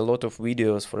have a lot of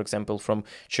videos, for example, from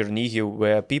Chernihiv,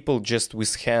 where people just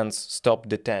with hands stop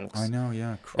the tanks. I know,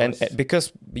 yeah. Christ. And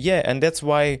because, and that's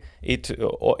why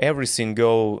everything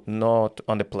go not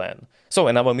on the plan. So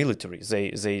in our military,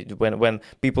 they when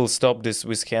people stop this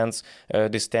with hands,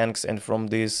 these tanks, and from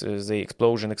this the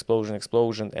explosion, and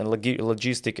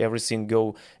logistic, everything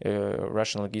go,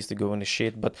 Russian logistic go in the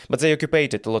shit. But they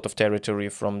occupied a lot of territory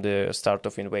from the start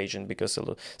of invasion, because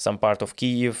some part of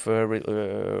Kiev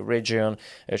region,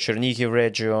 Chernihiv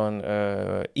region,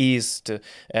 east,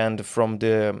 and from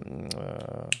the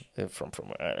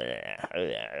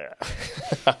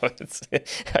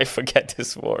I forget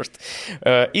this word,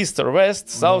 east or west,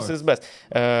 south is best,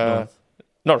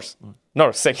 north.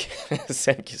 Thank you,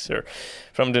 thank you, sir.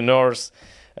 From the north.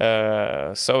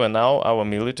 So and now our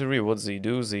military, what they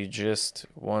do, they just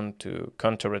want to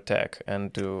counterattack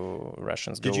and to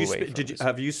Russians go away.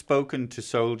 Have you spoken to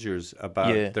soldiers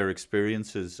about their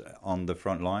experiences on the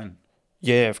front line?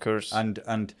 Yeah, of course.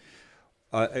 And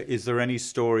is there any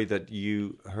story that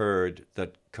you heard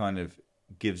that kind of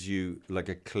gives you like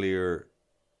a clear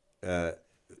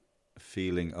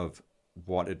feeling of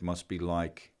what it must be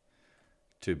like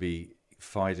to be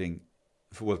fighting?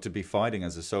 Well, to be fighting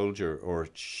as a soldier, or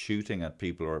shooting at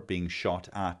people, or being shot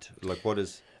at, like what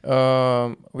is?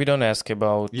 We don't ask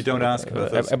about. You don't ask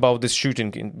about this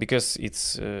shooting, because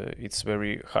it's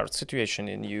very hard situation,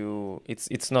 and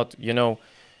it's not,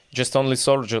 just only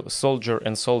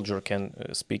soldier can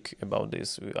speak about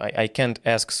this. I can't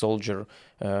ask soldier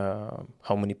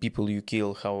how many people you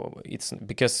kill, how it's,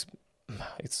 because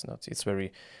it's not, it's a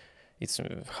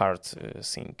hard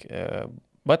thing.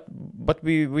 But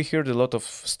we heard a lot of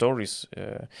stories,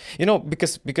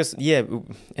 because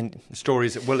and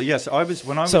stories. Well, yes,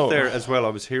 when I was there as well, I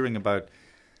was hearing about,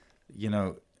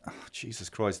 Jesus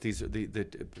Christ, these the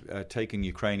taking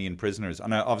Ukrainian prisoners,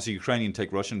 and obviously Ukrainian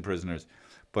take Russian prisoners,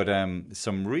 but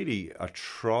some really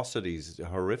atrocities,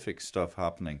 horrific stuff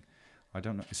happening. I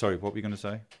don't know. Sorry, what were you going to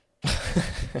say?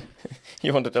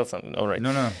 You want to tell something? All right.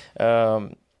 No.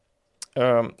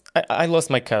 I lost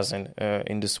my cousin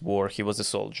in this war. He was a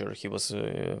soldier. He was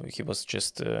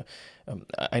just I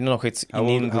don't know how it's in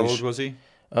English. How old was he?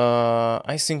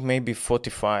 I think maybe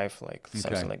 45, like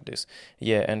something like this.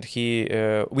 Yeah, and he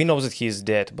we know that he is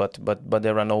dead, but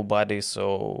there are no bodies.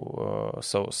 So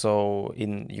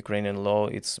in Ukrainian law,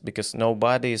 it's because no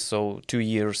bodies. So 2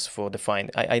 years for the find.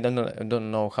 I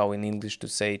don't know how in English to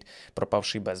say it.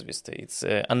 Пропавший без вести. It's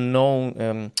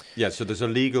unknown. So there's a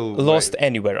legal lost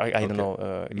anywhere. I don't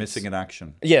know. Missing in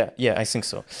action. Yeah, I think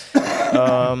so.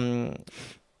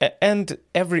 And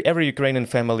every Ukrainian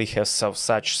family has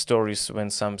such stories when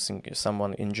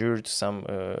someone injured, some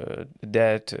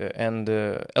dead, and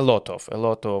a lot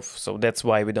of. So that's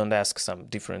why we don't ask some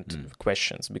different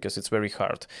questions, because it's very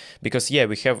hard. Because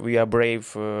we are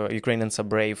brave. Ukrainians are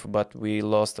brave, but we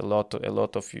lost a lot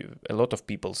of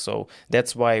people. So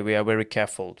that's why we are very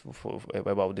careful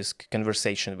about this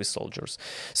conversation with soldiers.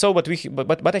 So, but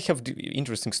I have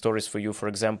interesting stories for you. For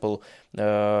example,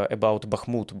 about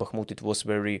Bakhmut. Bakhmut, it was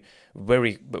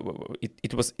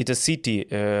it's a city.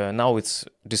 Now it's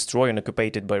destroyed and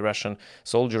occupied by Russian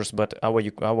soldiers, but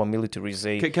our military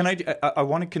I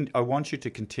want you to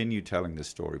continue telling this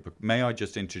story, but may I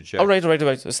just interject? All right.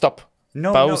 Stop. Pause.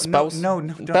 No,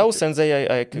 Pause, and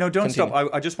I no, don't continue. stop.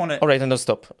 I just want to. All right, and don't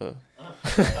stop.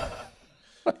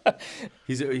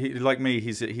 He's like me.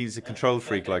 He's a control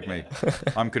freak like me.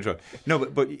 I'm control. No,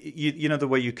 but you know the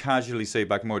way you casually say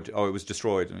Bakhmut. Oh, it was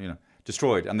destroyed.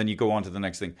 Destroyed, and then you go on to the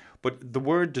next thing. But the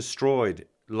word destroyed,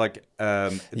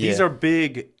 these are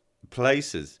big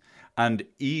places, and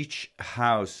each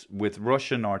house with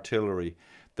Russian artillery,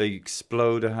 they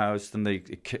explode a house, then they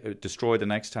destroy the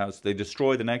next house, they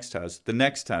destroy the next house, the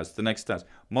next house, the next house.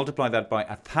 Multiply that by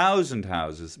 1,000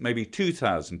 houses, maybe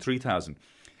 2,000, 3,000.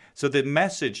 So the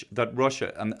message that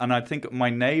Russia, and I think my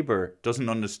neighbor doesn't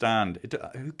understand,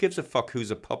 who gives a fuck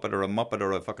who's a puppet or a muppet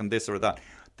or a fucking this or that?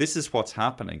 This is what's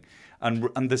happening.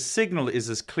 And the signal is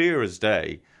as clear as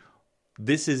day.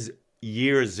 This is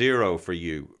year zero for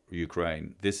you,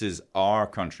 Ukraine. This is our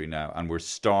country now, and we're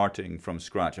starting from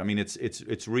scratch. I mean,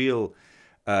 it's real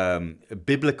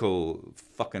biblical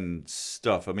fucking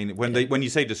stuff. I mean, when you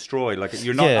say destroy, like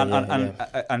you're not,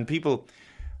 and people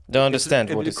don't understand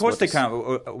of course they can't,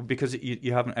 because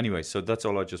you haven't anyway. So that's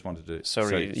all I just wanted to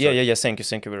say. Yeah. Thank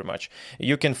you very much.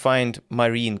 You can find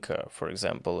Marinka, for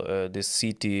example, this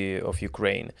city of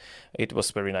Ukraine. It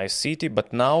was very nice city,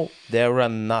 but now there are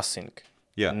nothing.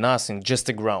 Yeah. Nothing, just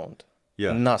the ground.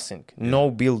 Yeah. Nothing.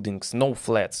 No buildings, no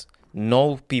flats,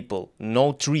 no people,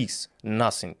 no trees,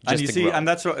 nothing. Just and you see, ground. and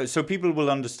that's what, so people will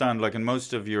understand. Like in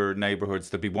most of your neighborhoods,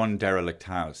 there'll be one derelict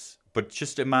house, but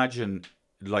just imagine.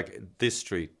 Like this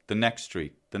street, the next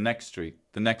street, the next street,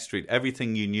 the next street,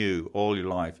 everything you knew all your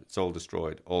life, it's all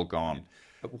destroyed, all gone.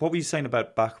 What were you saying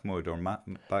about Bakhmut or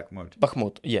Bakhmut?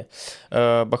 Bakhmut, yeah.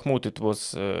 Bakhmut,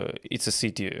 it's a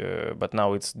city, but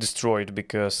now it's destroyed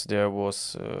because there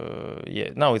was,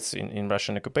 now it's in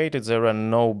Russian occupied. There are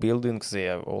no buildings, they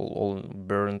are all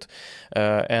burned.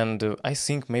 And I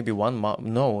think maybe 1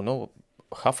 month,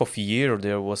 half of a year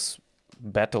there was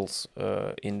battles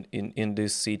in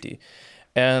this city.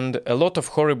 And a lot of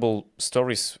horrible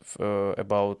stories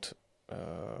about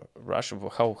Russia,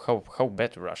 how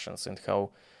bad Russians and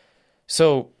how.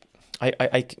 So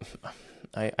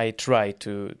I try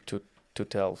to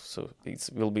tell, so it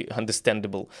will be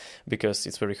understandable, because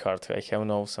it's very hard. I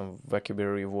have some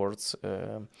vocabulary words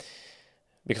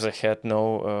because I had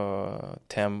no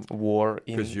term war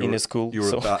in a school.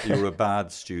 You're a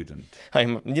bad student.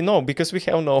 Because we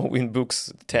have no in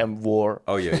books term war.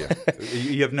 Oh yeah.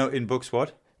 You have no in books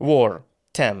what? War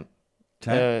term.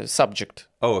 Subject.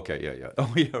 Oh okay, yeah.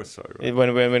 Oh yeah, sorry. Right.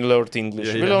 When we learned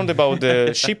English, we learned about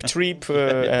the ship trip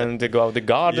and about the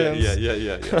gardens.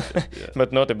 Yeah.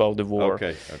 But not about the war.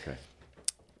 Okay.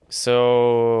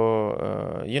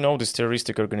 So, this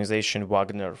terroristic organization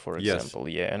Wagner, for example.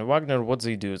 Yes. Yeah, and Wagner, what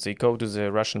they do? They go to the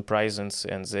Russian prisons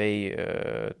and they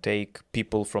take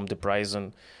people from the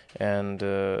prison and...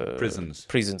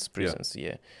 Prisons,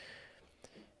 yeah.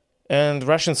 And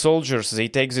Russian soldiers, they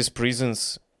take these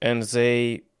prisons and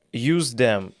they use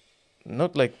them,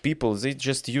 not like people, they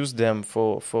just use them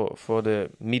for the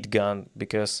meat gun,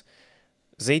 because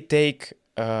they take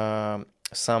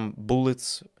some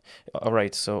bullets. All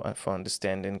right, so for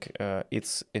understanding,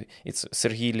 it's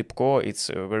Serhiy Lipko. It's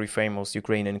a very famous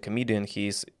Ukrainian comedian. He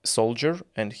is soldier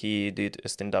and he did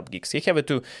stand-up gigs. He have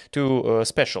two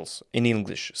specials in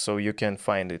English, so you can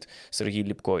find it. Serhiy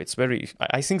Lipko. It's very.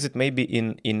 I think that maybe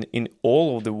in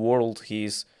all of the world he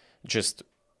is just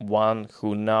one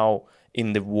who now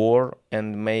in the war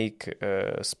and make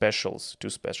two specials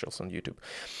on YouTube.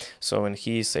 So when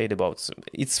he said about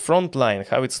it's front line,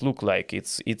 how it's look like,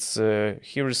 it's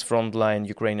here is front line,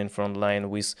 Ukrainian front line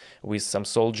with some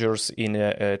soldiers in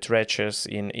trenches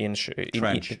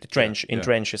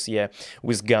trenches,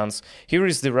 with guns. Here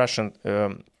is the Russian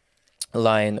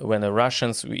line when the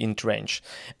Russians entrench,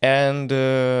 and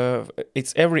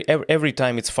it's every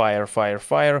time it's fire.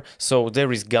 So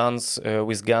there is guns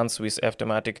with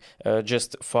automatic,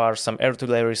 just far some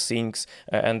artillery things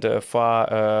and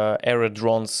far air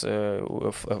drones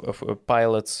of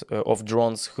pilots of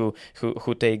drones who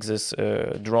take this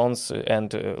drones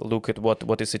and look at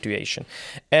what is situation.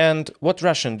 And what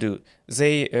Russian do,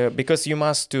 they because you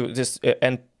must do this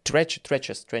and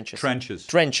trenches.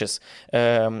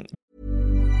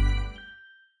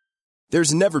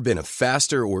 There's never been a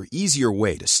faster or easier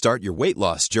way to start your weight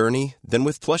loss journey than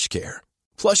with PlushCare.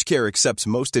 PlushCare accepts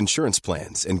most insurance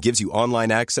plans and gives you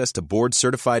online access to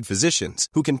board-certified physicians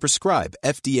who can prescribe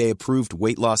FDA-approved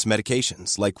weight loss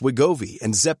medications like Wegovy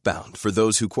and Zepbound for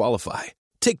those who qualify.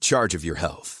 Take charge of your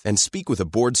health and speak with a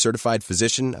board-certified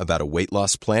physician about a weight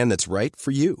loss plan that's right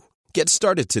for you. Get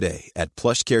started today at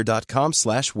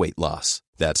plushcare.com/weight loss.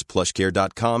 That's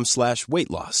plushcare.com/weight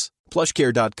loss.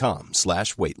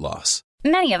 plushcare.com/weight loss.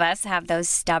 Many of us have those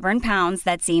stubborn pounds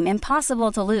that seem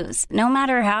impossible to lose, no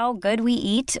matter how good we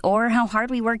eat or how hard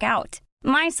we work out.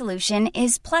 My solution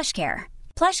is PlushCare.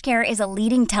 PlushCare is a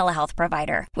leading telehealth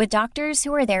provider with doctors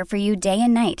who are there for you day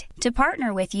and night to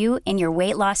partner with you in your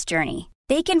weight loss journey.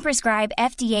 They can prescribe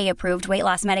FDA-approved weight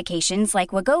loss medications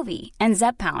like Wegovy and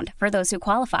Zepbound for those who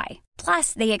qualify.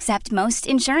 Plus, they accept most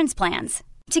insurance plans.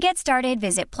 To get started,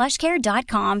 visit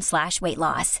plushcare.com/weight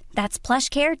loss. That's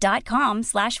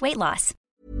plushcare.com/weight loss.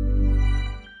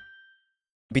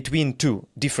 Between two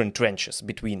different trenches,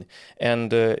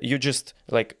 and you just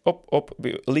like up,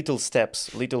 little steps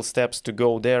to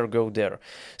go there.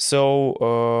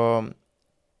 So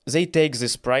they take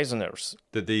these prisoners.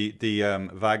 The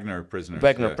Wagner prisoners.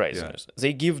 Prisoners. Yeah.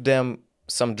 They give them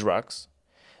some drugs.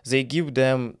 They give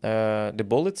them the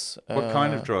bullets. What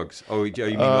kind of drugs? Oh, you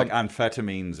mean like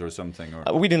amphetamines or something? Or?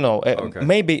 We don't know. Okay.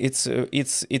 Maybe it's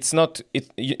not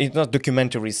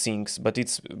documentary things, but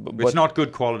it's not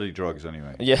good quality drugs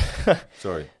anyway. Yeah.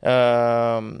 Sorry.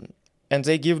 And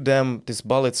they give them these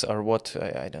bullets are what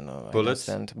I don't know. Bullets.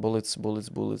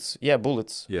 Bullets. Yeah,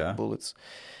 bullets. Yeah. Bullets.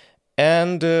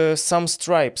 And some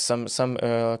stripes, some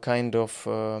kind of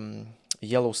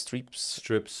yellow strips.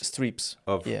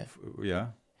 Of yeah.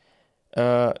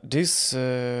 These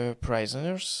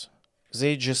prisoners,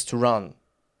 they just run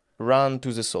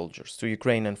to the soldiers, to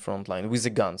Ukrainian front line with the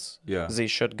guns. Yeah. They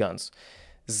shot guns.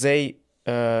 They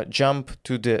jump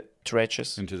to the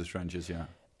trenches. Into the trenches, yeah.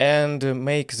 And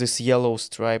make this yellow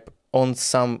stripe on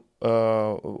some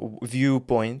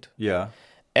viewpoint. Yeah.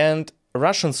 And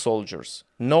Russian soldiers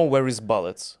know where is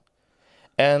bullets.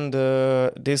 And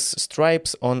these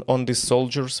stripes on these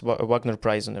soldiers, Wagner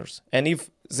prisoners. And if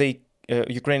they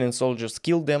Ukrainian soldiers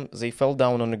killed them, they fell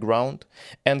down on the ground,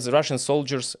 and the Russian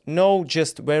soldiers know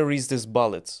just where is these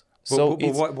bullets. So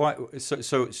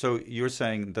you're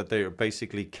saying that they are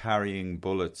basically carrying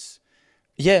bullets.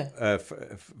 Yeah.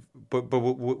 But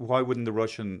why wouldn't the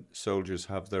Russian soldiers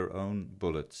have their own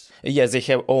bullets? Yeah, they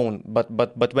have own, but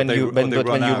when you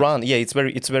run, yeah, it's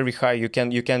very high. You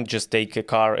can just take a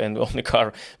car and own a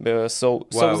car. So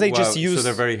they just use. So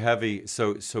they're very heavy.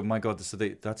 So my God,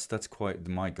 that's quite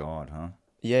my God, huh?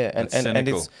 Yeah, and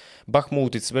it's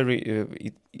Bakhmut.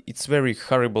 It's very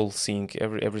horrible thing.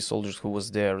 Every soldier who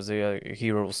was there, they are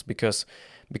heroes because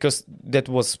that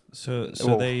was so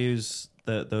they use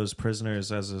those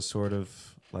prisoners as a sort of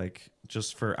like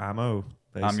just for ammo,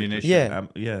 basically. Ammunition.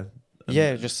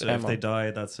 Yeah, just so ammo. If they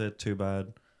die, that's it. Too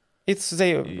bad. It's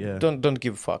they don't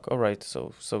give a fuck. All right,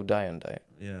 so die and die.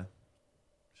 Yeah,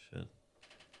 shit,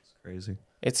 it's crazy.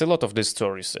 It's a lot of these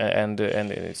stories, and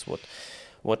it's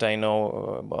what I know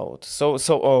about. So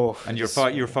and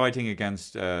you're fighting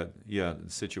against a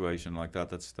situation like that.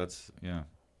 That's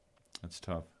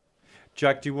tough.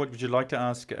 Jack, would you like to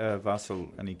ask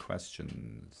Vasyl any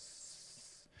questions?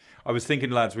 I was thinking,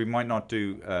 lads, we might not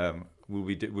do. Will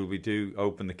we do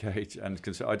open the cage and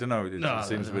I don't know. It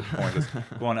seems a bit pointless.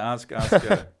 Go on, ask.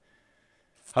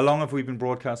 How long have we been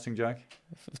broadcasting, Jack?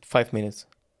 5 minutes.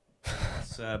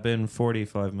 It's been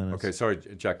 45 minutes. Okay, sorry,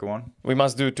 Jack. Go on. We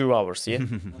must do 2 hours. Yeah.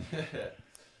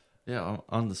 Yeah, I'm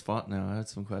on the spot now. I had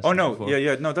some questions. Oh no, before.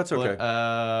 yeah, no, that's okay.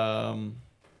 But,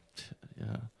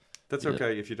 yeah. That's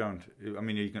okay if you don't. I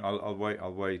mean, you can. I'll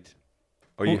wait.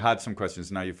 Or you had some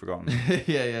questions, now you've forgotten.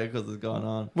 yeah, because it's gone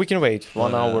on. We can wait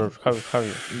 1 hour. How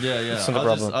you? Yeah. It's not a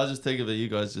problem. I'll just think of it. You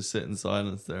guys just sit in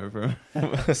silence there for.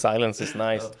 Silence is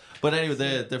nice. But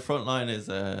anyway, the front line is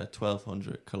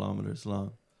 1,200 kilometers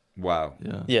long. Wow.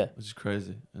 Yeah. Which is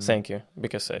crazy. Thank you,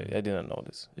 because I didn't know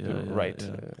this.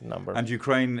 Number. And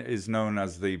Ukraine is known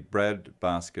as the bread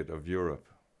basket of Europe,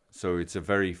 so it's a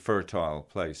very fertile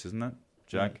place, isn't it,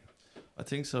 Jack? I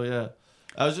think so, yeah.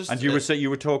 I was just And you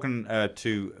were talking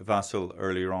to Vasyl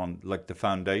earlier on, like the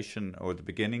foundation or the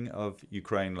beginning of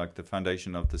Ukraine, like the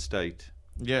foundation of the state.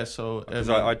 Yeah, so Because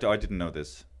I didn't know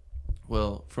this.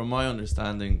 well, from my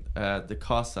understanding, the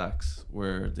Cossacks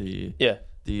were the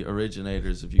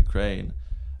originators of Ukraine,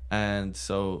 and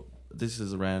so this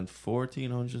is around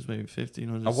 1400s, maybe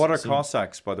 1500s. And what are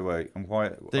Cossacks, by the way, and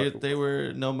why? They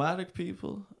were nomadic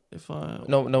people.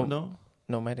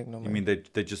 Nomadic. You mean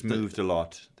they just moved a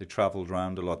lot? They traveled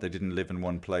around a lot. They didn't live in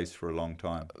one place for a long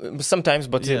time. Sometimes,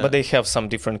 but they have some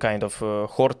different kind of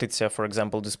hortice, for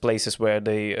example, these places where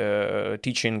they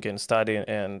teaching and study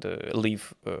and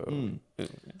live.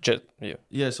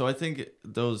 So I think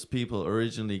those people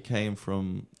originally came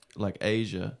from like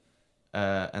Asia,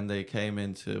 and they came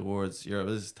in towards Europe.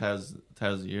 This is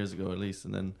thousand years ago at least,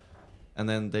 and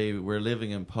then they were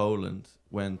living in Poland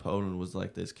when Poland was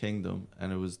like this kingdom,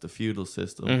 and it was the feudal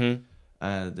system. Mm-hmm.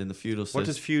 And in the feudal system, what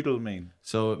does feudal mean?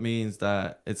 So it means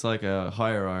that it's like a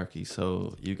hierarchy.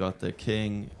 So you got the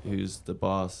king, who's the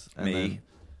boss, and Me.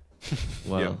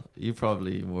 Then, you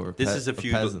probably were. This is a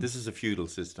feudal. peasant. This is a feudal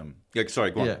system. Yeah,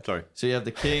 sorry, go on. Sorry. So you have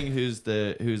the king, who's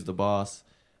the boss,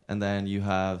 and then you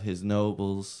have his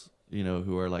nobles,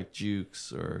 who are like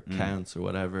dukes or counts or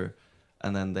whatever,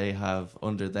 and then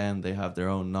under them they have their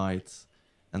own knights,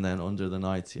 and then under the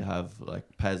knights you have like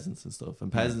peasants and stuff,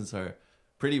 and peasants are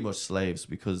pretty much slaves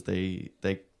because they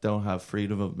don't have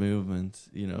freedom of movement.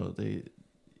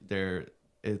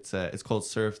 It's called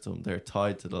serfdom. They're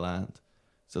tied to the land,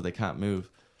 so they can't move.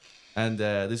 And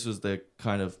this was the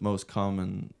kind of most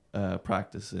common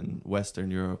practice in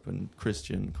Western Europe and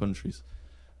Christian countries.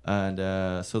 And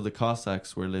so the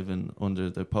Cossacks were living under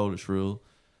the Polish rule,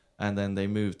 and then they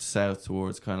moved south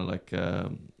towards kind of like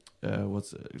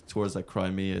towards like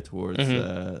Crimea, towards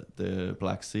the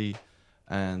Black Sea,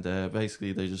 and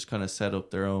basically they just kind of set up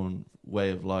their own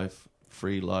way of life,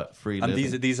 free And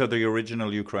living. these are the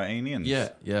original Ukrainians.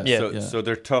 Yeah. So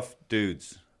they're tough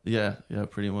dudes. Yeah,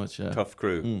 pretty much. Yeah, Tough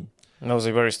crew. Those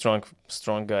are very strong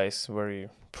guys. Very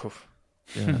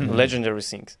legendary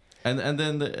things. And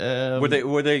then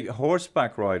were they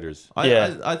horseback riders?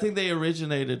 I think they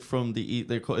originated from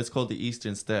it's called the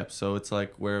Eastern Steppe. So it's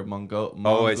like where Mongols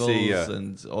I see, yeah.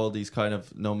 and all these kind of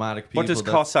nomadic people. What does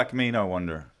Cossack mean, I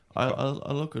wonder?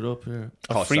 I'll look it up here.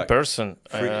 A free person.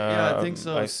 Yeah, I think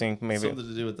so. I think maybe something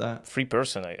to do with that. Free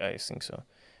person. I think so.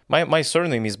 My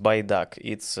surname is Baidak.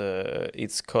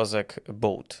 It's Cossacks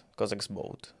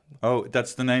boat. Oh,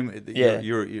 that's the name. Yeah.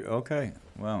 You're okay.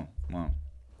 Wow.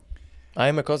 I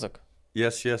am a Cossack.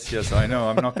 Yes. I know.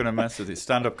 I'm not going to mess with it.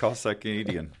 Stand-up Cossack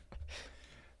Canadian.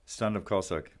 Stand-up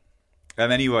Cossack.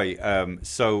 Anyway,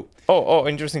 so. Oh,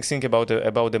 interesting thing about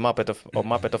the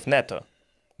Muppet of NATO.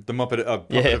 The Muppet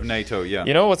of NATO. Yeah.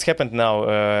 You know what's happened now?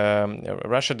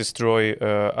 Russia destroy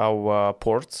our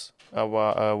ports.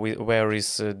 Where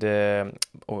is the...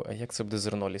 як це буде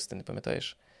зерно лізти, не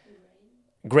пам'ятаєш?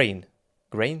 Grain?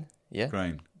 Yeah?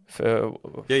 Grain.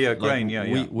 Grain,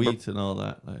 like wheat and all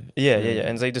that. Yeah.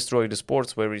 And they destroy the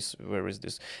sports. Where is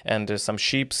this? And some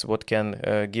ships, what can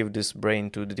give this grain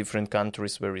to the different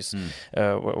countries? Where is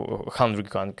hungry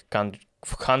countries?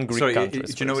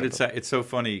 Do you know what it's so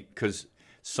funny? Because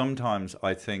sometimes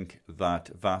I think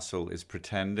that Vasyl is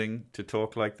pretending to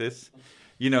talk like this.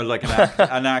 Like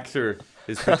an actor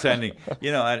is pretending,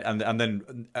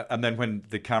 and then when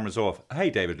the camera's off,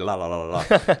 hey David, la la la la.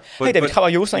 Hey David, how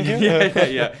are you? Thank you.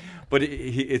 Yeah. But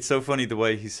it's so funny the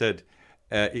way he said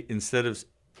instead of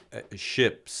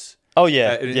ships. Oh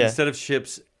yeah. Instead of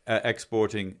ships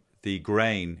exporting the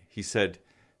grain, he said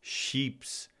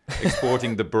sheeps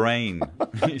exporting the brain.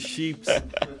 Sheeps.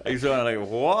 He's like,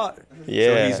 what? Yeah.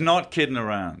 So he's not kidding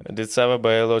around. It's our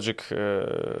biologic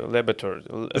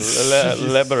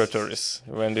laboratories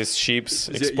when these sheeps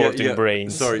exporting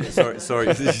brains. Sorry.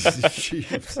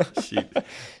 Sheep.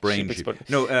 Brain sheep.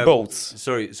 No, boats.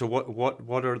 Sorry. So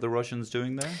what are the Russians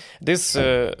doing there? This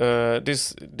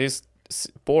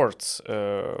ports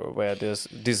where there's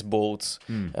these boats,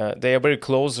 they are very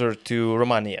closer to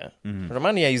Romania. Mm-hmm.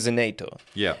 Romania is in NATO.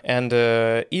 Yeah. And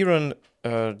Iranic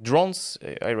drones,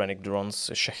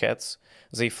 Shaheds,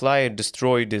 they fly,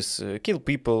 destroy this, kill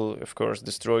people, of course,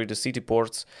 destroy the city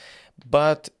ports.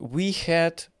 But we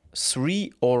had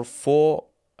 3 or 4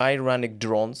 Iranic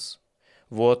drones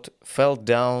what fell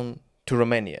down to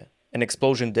Romania, an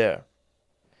explosion there.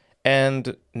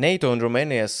 And NATO and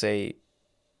Romania say,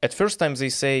 at first time they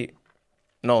say,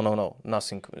 no,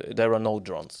 nothing. There are no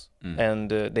drones.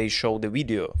 And they show the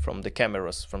video from the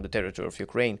cameras from the territory of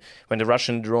Ukraine when the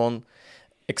Russian drone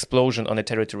explosion on the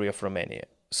territory of Romania.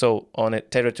 So on a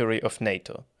territory of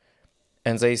NATO.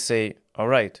 And they say, all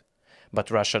right,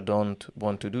 but Russia don't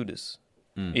want to do this.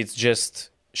 It's just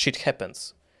shit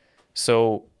happens.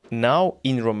 So now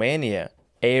in Romania,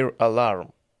 air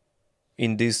alarm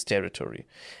in this territory.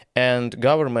 And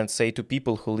governments say to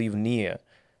people who live near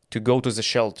to go to the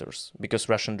shelters because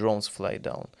Russian drones fly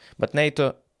down. But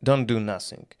NATO don't do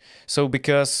nothing. So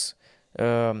because,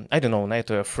 I don't know,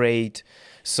 NATO afraid.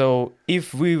 So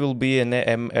if we will be a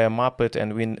Muppet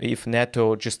and if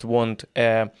NATO just want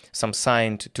some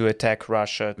sign to attack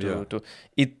Russia,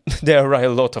 there are a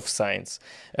lot of signs.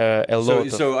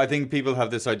 So I think people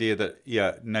have this idea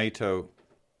that, NATO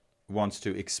wants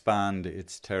to expand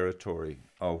its territory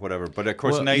or whatever. But of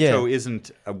course, NATO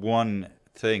isn't a one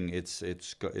thing.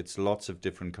 It's lots of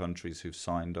different countries who've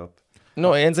signed up.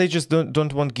 No, and they just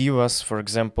don't want to give us, for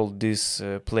example, these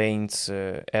planes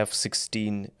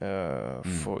F-16.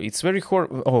 For it's very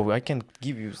horrible. Oh, I can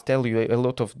tell you a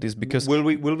lot of this because will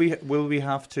we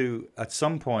have to at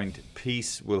some point?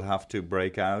 Peace will have to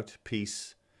break out.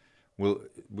 Peace will,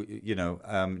 do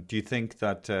you think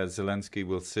that Zelensky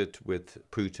will sit with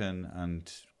Putin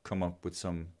and come up with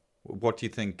some? What do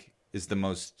you think is the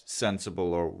most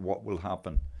sensible, or what will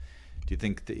happen? Do you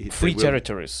think free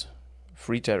territories?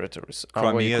 Free territories.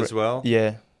 Crimea as well?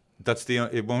 Yeah. That's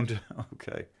it won't...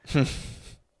 Okay.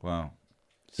 Wow.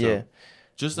 So, yeah.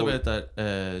 Just about that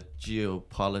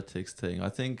geopolitics thing, I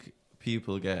think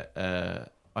people get... I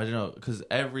don't know, because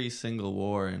every single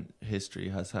war in history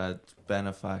has had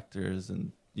benefactors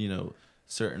and,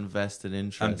 certain vested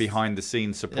interests. And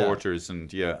behind-the-scenes supporters and...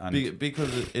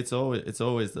 because it's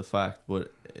always the fact,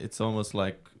 but it's almost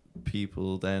like...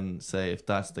 people then say if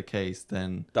that's the case,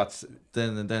 then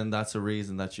that's a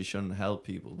reason that you shouldn't help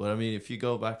people. But I mean, if you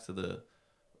go back to the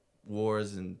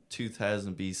wars in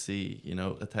 2000 BC,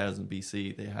 1000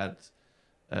 BC, they had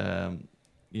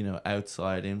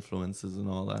outside influences and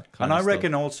all that kind of stuff. And I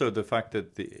reckon also the fact that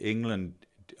England,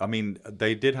 I mean,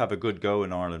 they did have a good go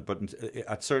in Ireland, but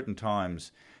at certain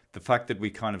times, the fact that we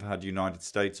kind of had United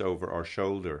States over our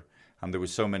shoulder, and there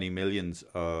were so many millions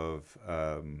of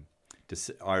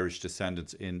Irish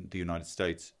descendants in the United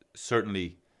States,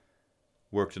 certainly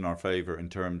worked in our favour in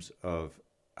terms of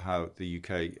how the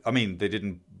UK... I mean, they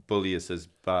didn't bully us as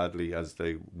badly as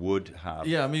they would have.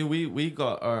 Yeah, I mean, we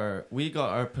got our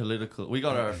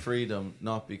freedom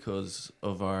not because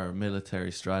of our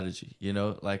military strategy.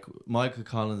 Like Michael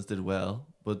Collins did well,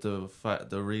 but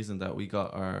the reason that we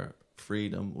got our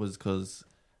freedom was because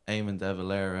Eamon de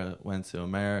Valera went to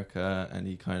America and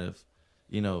he kind of...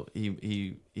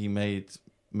 he made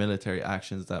military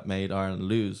actions that made Ireland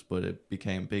lose, but it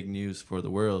became big news for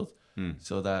the world,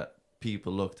 so that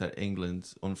people looked at England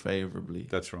unfavorably.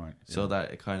 That's right. Yeah. So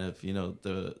that it kind of,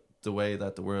 the way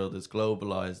that the world is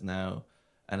globalized now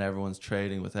and everyone's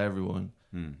trading with everyone,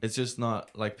 it's just not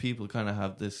like people kind of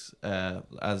have this,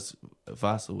 as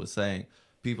Vasil was saying,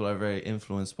 people are very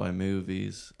influenced by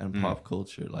movies and pop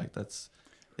culture. Like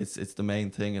it's the main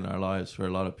thing in our lives for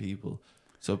a lot of people.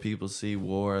 So people see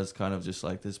war as kind of just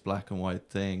like this black and white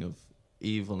thing of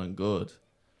evil and good.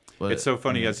 But it's so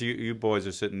funny, as you boys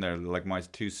are sitting there, like my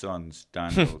two sons,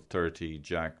 Daniel, 30,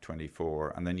 Jack,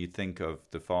 24, and then you think of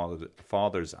the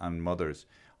fathers and mothers,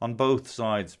 on both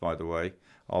sides, by the way,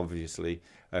 obviously,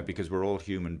 because we're all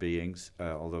human beings,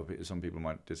 although some people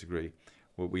might disagree.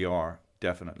 Well, we are,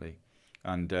 definitely.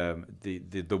 And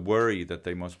the worry that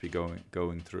they must be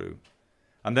going through.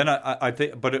 And then I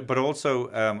think, but also...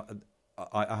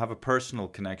 I have a personal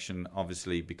connection,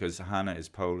 obviously, because Hannah is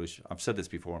Polish. I've said this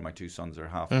before. My two sons are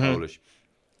half Polish,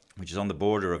 which is on the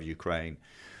border of Ukraine.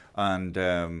 And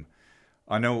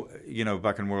I know,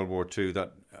 back in World War II,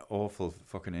 that awful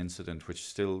fucking incident, which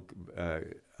still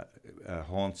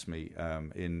haunts me,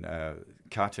 in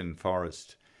Katyn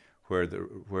Forest,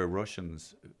 where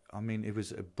Russians... I mean, it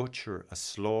was a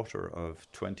slaughter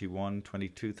of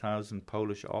 22,000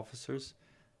 Polish officers.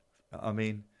 I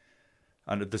mean...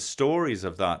 And the stories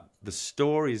of that,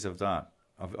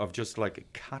 of just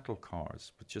like cattle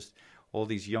cars, but just all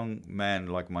these young men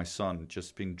like my son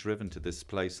just being driven to this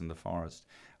place in the forest,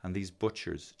 and these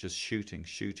butchers just shooting,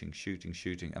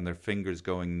 and their fingers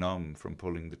going numb from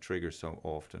pulling the trigger so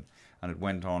often. And it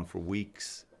went on for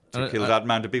weeks to kill that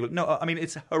amount of people. No, I mean,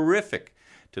 it's horrific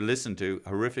to listen to,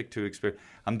 horrific to experience.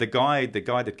 And the guy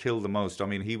that killed the most, I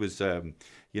mean, he was,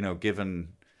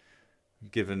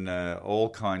 given all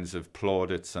kinds of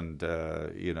plaudits and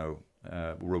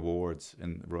rewards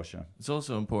in Russia. It's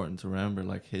also important to remember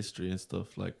like history and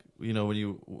stuff. Like when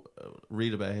you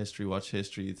read about history, watch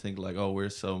history, you think like, oh, we're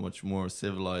so much more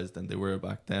civilized than they were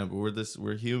back then. But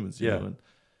we're humans, you know.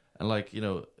 And like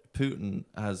Putin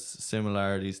has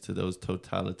similarities to those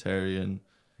totalitarian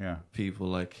people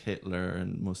like Hitler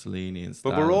and Mussolini and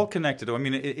But Stalin. we're all connected. I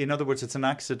mean, in other words, it's an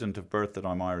accident of birth that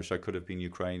I'm Irish. I could have been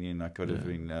Ukrainian. I could have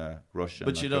been Russian.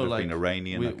 But you I know, could have like been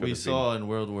Iranian. we saw in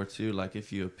World War II, like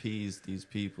if you appease these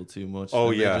people too much,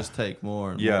 they just take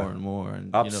more and more and more.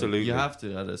 And absolutely, you have to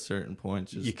at a certain point.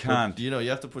 Just you can't. You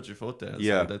have to put your foot down.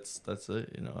 Yeah, so that's it.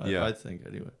 I think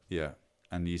anyway. Yeah,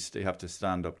 and you have to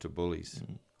stand up to bullies,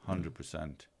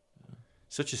 100%.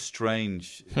 Such a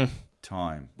strange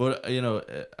time. But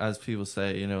as people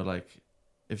say, like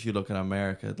if you look at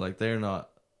America, like they're not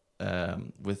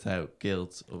without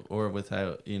guilt or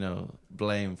without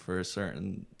blame for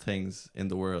certain things in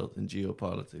the world in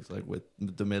geopolitics, like with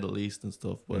the Middle East and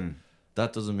stuff. But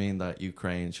that doesn't mean that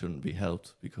Ukraine shouldn't be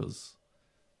helped, because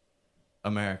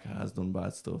America has done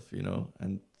bad stuff,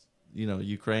 and the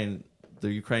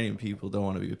Ukrainian people don't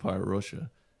want to be a part of Russia,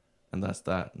 and that's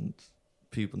that, and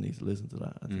people need to listen to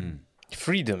that, I think.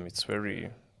 Freedom,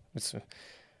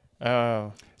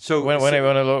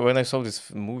 when I saw these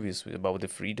movies about the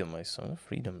freedom, I saw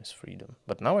freedom is freedom.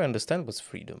 But now I understand what's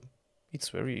freedom. It's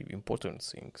very important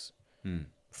things.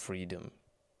 Freedom.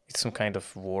 It's some kind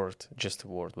of word, just a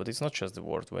word, but it's not just a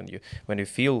word. When you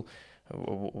feel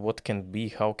what can be,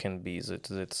 how can be,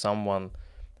 that someone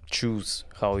choose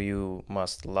how you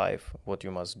must live, what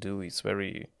you must do. It's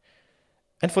very,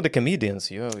 and for the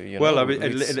comedians, well,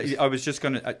 I was just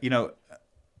going to,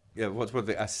 what's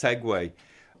a segue.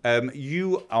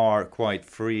 You are quite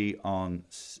free on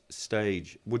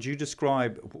stage. Would you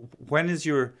describe, when is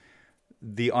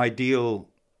the ideal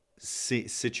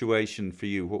situation for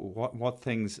you? What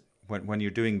things, when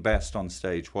you're doing best on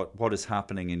stage, what is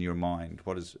happening in your mind?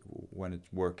 What is, when it's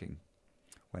working,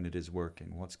 when it is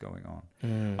working, what's going on?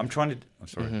 I'm trying to, I'm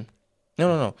sorry. Mm-hmm.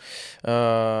 No.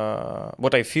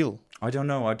 What I feel. I don't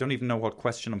know. I don't even know what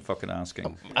question I'm fucking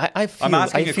asking. I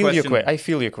feel your question. I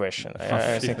feel your question.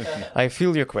 I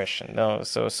feel your question. No,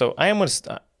 so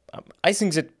I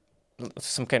think that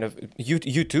some kind of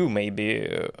you too maybe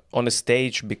on a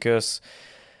stage, because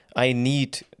I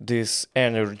need this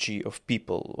energy of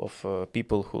people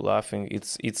who laughing.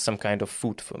 It's some kind of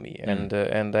food for me, and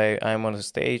I'm on a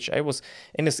stage. I was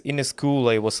in a school.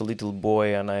 I was a little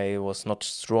boy, and I was not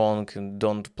strong. And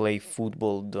don't play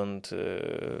football. Don't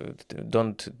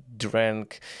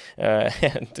drink,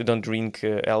 and don't drink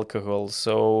alcohol.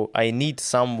 So I need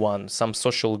some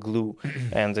social glue,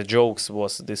 and the jokes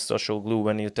was this social glue.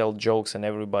 When you tell jokes and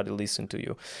everybody listen to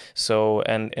you. So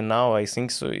and now I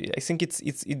think so. I think it's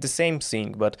the same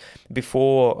thing, but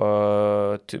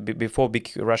before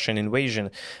big Russian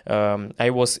invasion, I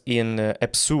was in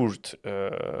absurd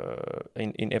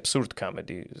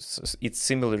comedy. It's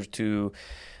similar to,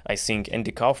 I think,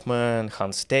 Andy Kaufman,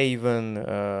 Hans Steven,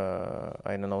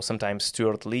 I don't know, sometimes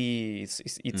Stuart Lee.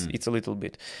 It's a little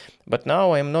bit, but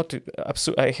now I'm not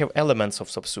absurd. I have elements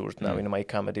of absurd now in my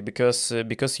comedy, because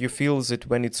you feel that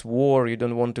when it's war, you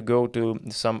don't want to go to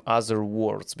some other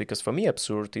words, because for me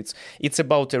absurd it's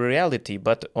about a reality,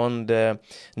 but on the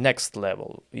next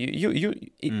level. You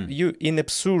in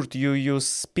absurd you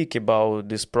speak about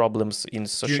these problems in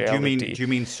sociality. Do you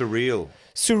mean surreal?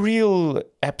 Surreal,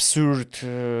 absurd,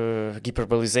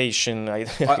 hyperbolization. I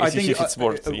think if it's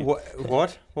worth.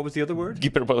 What was the other word?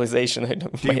 Hyperbolization.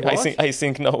 I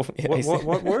think no.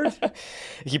 What word?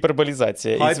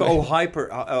 Hyperbolization. Hyper.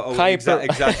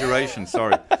 Exaggeration.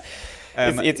 Sorry.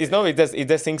 It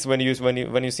does things when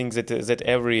you think that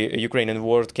every Ukrainian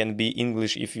word can be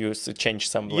English if you change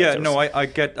some letters. Yeah, no, I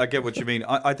get what you mean.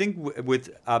 I think with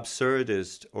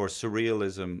absurdist or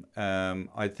surrealism,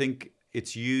 I think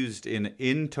it's used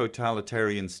in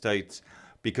totalitarian states,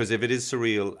 because if it is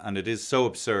surreal and it is so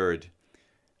absurd,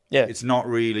 it's not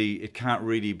really, it can't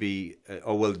really be,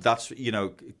 that's,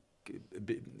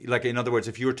 like, in other words,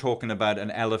 if you're talking about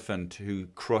an elephant who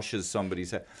crushes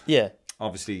somebody's head,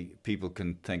 obviously people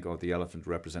can think, the elephant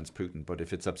represents Putin, but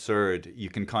if it's absurd, you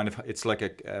can kind of, it's like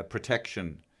a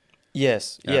protection.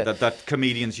 That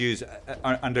comedians use.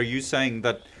 And are you saying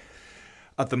that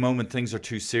at the moment things are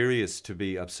too serious to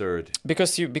be absurd?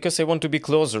 Because I want to be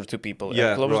closer to people.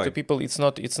 To people, it's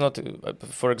not.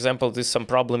 For example, there's some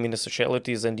problem in the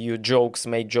socialities, and you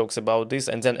make jokes about this,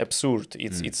 and then absurd.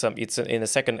 It's in a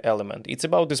second element. It's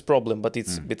about this problem, but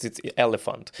it's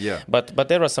elephant. Yeah. But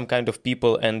there are some kind of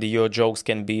people, and your jokes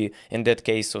can be in that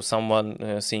case. So someone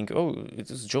think,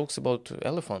 it's jokes about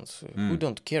elephants. Who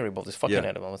don't care about this fucking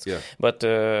animals? Yeah. But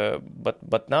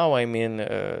now I'm in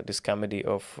this comedy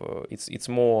of it's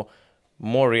more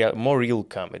real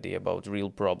comedy about real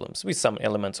problems with some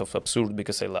elements of absurd,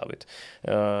 because I love it.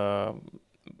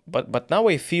 But now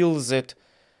I feel that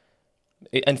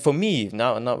And for me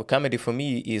now comedy for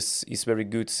me is very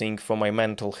good thing for my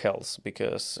mental health,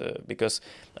 because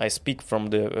I speak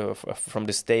from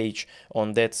the stage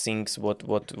on that things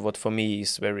what for me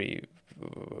is very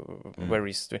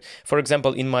for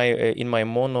example in my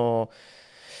mono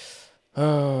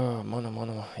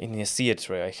in a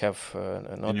theater I have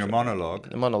in your monologue.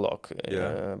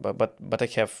 Yeah. But I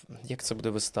have як це буде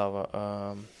вистава?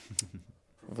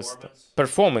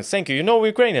 Performance. Thank you. You know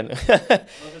Ukrainian.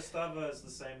 Wystava is the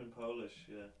same in Polish.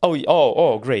 Yeah.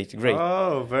 Oh, great.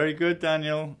 Oh, very good,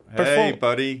 Daniel. Hey,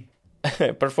 buddy.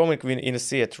 Performing in a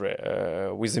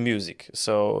theater with the music.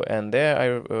 So, and there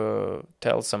I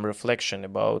tell some reflection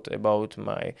about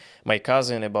my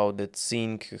cousin, about that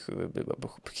thing.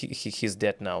 He's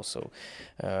dead now. So,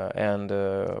 and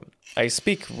I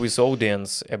speak with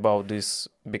audience about this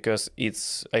because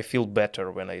I feel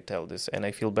better when I tell this, and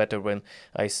I feel better when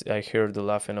I hear the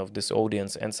laughing of this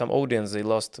audience. And some audience, they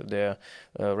lost their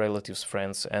relatives,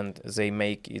 friends, and they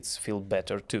make it feel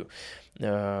better too.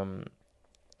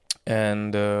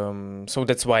 And so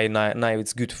that's why now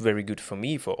it's very good for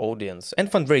me, for audience, and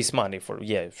fundraise money for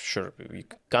sure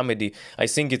comedy. I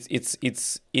think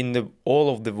it's in all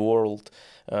of the world.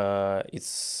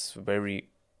 It's very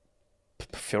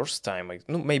first time.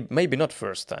 Maybe not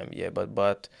first time,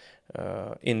 but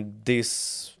in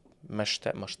this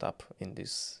masштаб,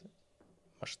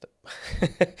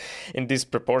 in these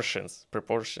proportions,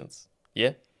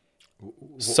 yeah.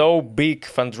 So big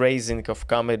fundraising of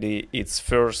comedy, it's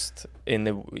first in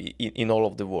all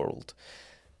of the world.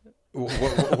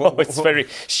 It's very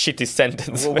shitty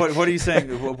sentence. What are you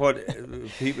saying?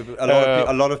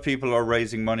 A lot of people are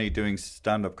raising money doing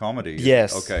stand-up comedy.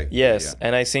 Yes. Okay. Yes, yeah.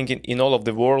 And I think in all of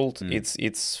the world, it's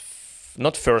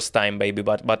not first time, maybe,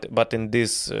 but in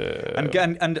this.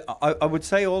 And I would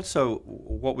say also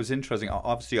what was interesting.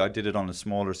 Obviously, I did it on a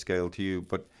smaller scale to you,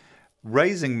 but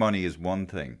raising money is one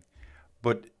thing.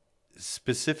 But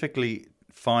specifically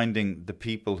finding the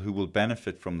people who will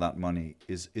benefit from that money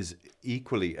is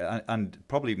equally and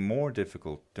probably more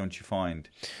difficult, don't you find?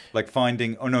 Like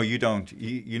finding, oh no, you don't.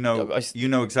 You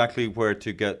know exactly where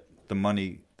to get the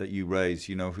money that you raise.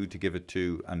 You know who to give it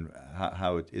to and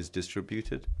how it is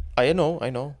distributed. I know.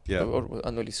 Yeah.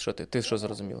 Аноліс, що ти що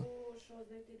зрозуміла?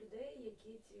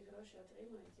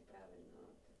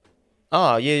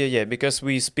 Yeah. Because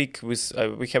we speak with,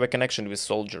 we have a connection with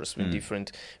soldiers, with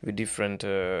different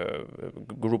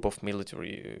group of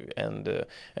military, and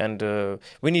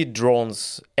we need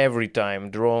drones every time.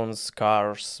 Drones,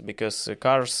 cars, because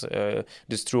cars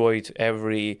destroyed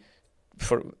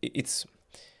it's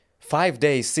 5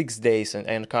 days, 6 days,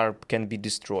 and car can be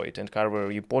destroyed. And car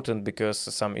very important because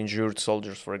some injured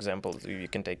soldiers, for example, you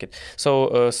can take it.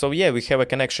 So yeah, we have a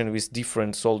connection with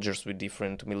different soldiers, with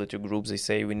different military groups. They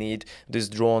say we need this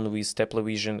drone with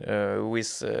Teplavision,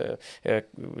 with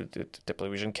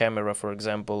Teplavision camera, for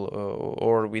example,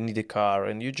 or we need a car.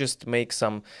 And you just make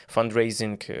some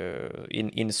fundraising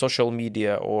in social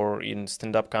media or in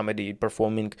stand-up comedy,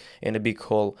 performing in a big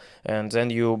hall, and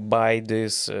then you buy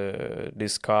this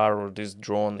car or this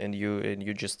drone, and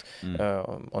you just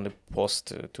on the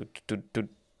post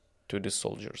to the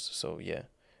soldiers. So yeah,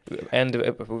 and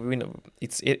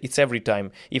it's every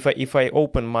time. If I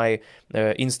open my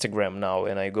Instagram now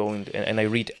and I go in and I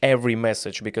read every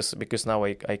message, because now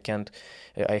I can't,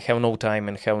 I have no time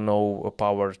and have no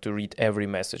power to read every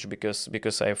message because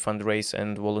I fundraise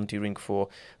and volunteering for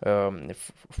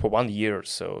 1 year.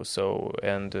 So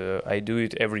and I do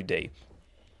it every day.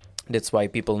 That's why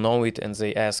people know it and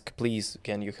they ask, please,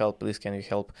 can you help? Please, can you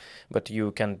help? But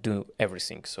you can't do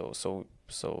everything. So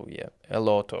yeah, a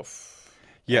lot of.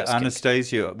 Yeah,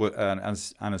 Anastasia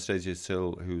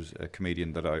Sill, who's a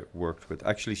comedian that I worked with.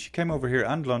 Actually, she came over here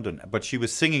and London, but she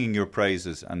was singing your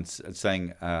praises and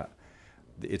saying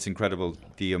it's incredible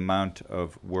the amount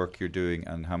of work you're doing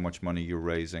and how much money you're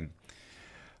raising.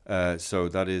 So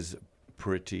that is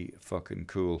pretty fucking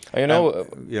cool. You know,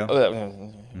 yeah.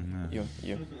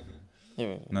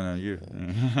 You. No, you.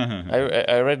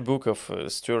 I read book of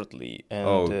Stuart Lee,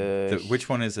 and which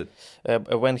one is it?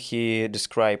 When he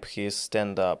described his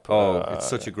stand-up. It's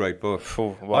such a great book.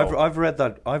 Wow. I've read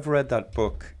that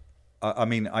book.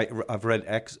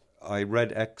 I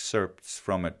read excerpts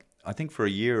from it. I think for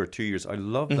 1 year or 2 years. I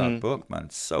love that book, man.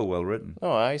 It's so well written.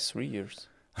 Oh, 3 years.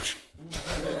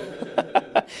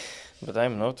 but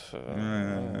I'm not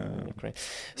Ukraine.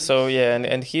 So yeah,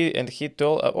 and he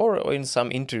told, or in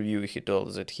some interview he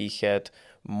told that he had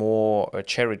more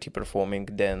charity performing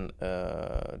than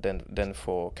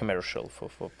for commercial for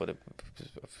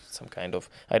some kind of,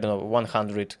 I don't know,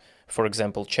 100, for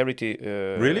example, charity.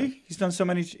 Really? He's done so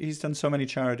many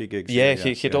charity gigs. Yeah,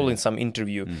 he told in some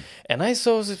interview, and I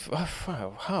saw that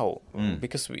how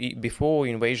because before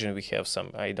invasion we have some,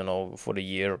 I don't know, for the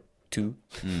year 2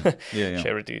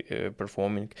 charity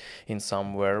performing in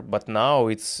somewhere, but now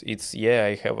it's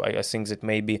I think that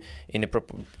maybe in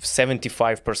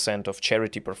 75% of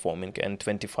charity performing and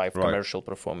 25 commercial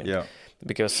performing,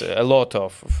 because a lot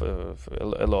of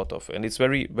and it's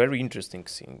very very interesting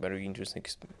thing, very interesting.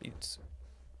 It's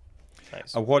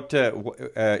nice. What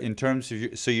in terms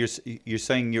of so you're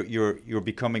saying you're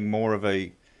becoming more of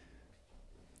a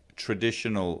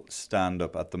traditional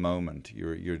stand-up at the moment.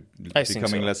 You're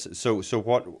becoming less. So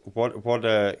what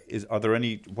is? Are there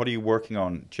any? What are you working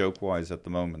on joke-wise at the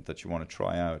moment that you want to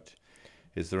try out?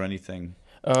 Is there anything?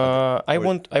 I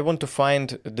want to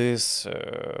find this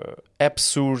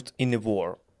absurd in a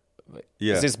war.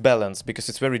 This balance, because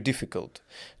it's very difficult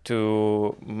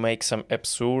to make some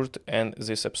absurd, and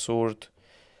this absurd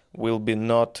will be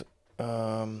not.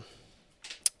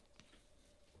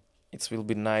 It will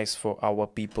be nice for our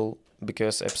people,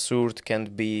 because absurd can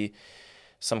be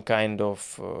some kind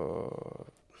of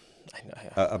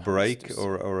a break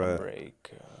or a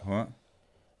break. What?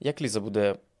 Як Ліза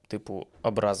буде, типу,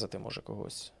 образити може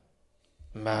когось?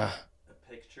 A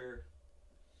picture.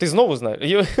 Ти знову знаєш?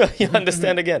 You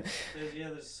understand again.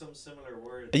 There's some similar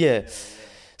words. Yeah.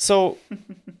 So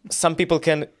some people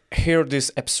can hear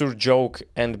this absurd joke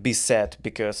and be sad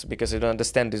because they don't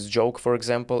understand this joke, for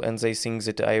example, and they think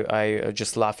that I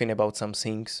just laughing about some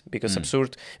things because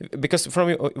absurd. Because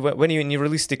when you're in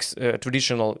realistic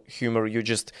traditional humor, you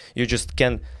just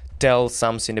can tell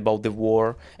something about the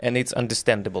war and it's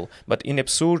understandable. But in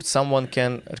absurd, someone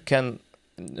can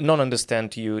don't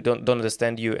understand you, don't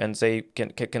understand you, and they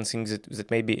can think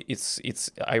that maybe it's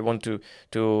I want to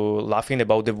laughing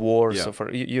about the war. So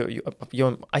for you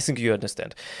I think you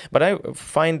understand. But I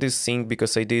find this thing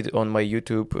because I did on my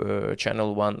YouTube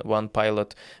channel one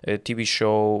pilot TV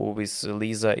show with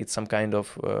Lisa. It's some kind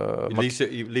of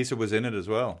Lisa was in it as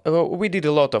well. We did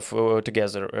a lot of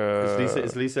together.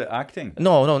 Is Lisa acting?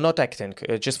 No, not acting.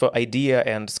 Just for idea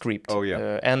and script. Oh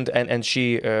yeah. And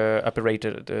she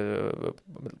operated.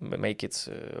 Make it,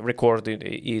 recorded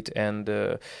it, and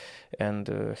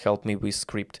help me with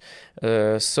script.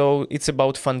 So it's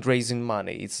about fundraising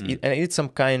money. It's some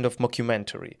kind of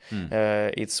mockumentary.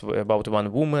 It's about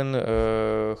one woman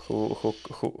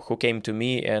who came to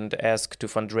me and asked to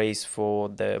fundraise for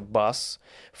the bus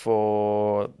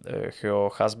for her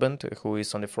husband who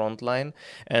is on the front line,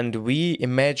 and we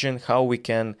imagine how we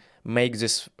can make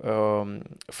this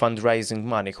fundraising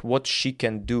money, what she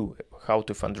can do, how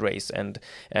to fundraise, and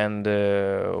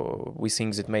we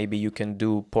think that maybe you can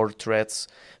do portraits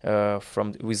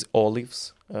with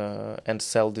olives and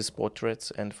sell these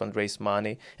portraits and fundraise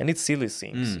money, and it's silly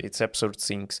things, it's absurd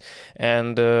things,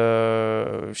 and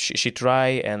she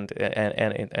try and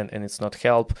it's not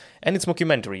help, and it's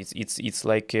mockumentary. It's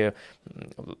like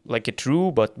a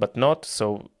true but not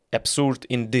so absurd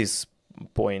in this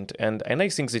point, and I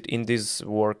think that in this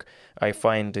work I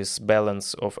find this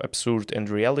balance of absurd and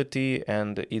reality,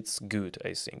 and it's good.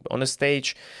 I think on a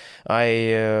stage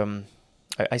I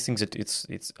think that it's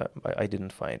I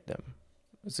didn't find them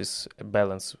this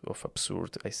balance of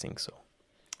absurd. I think so.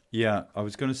 Yeah, I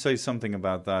was going to say something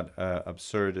about that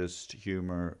absurdist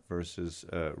humor versus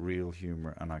real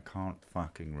humor, and I can't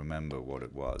fucking remember what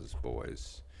it was,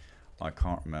 boys. I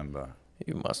can't remember.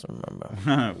 You must remember.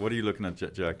 What are you looking at,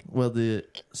 Jack? Well,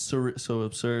 so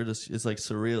absurd is like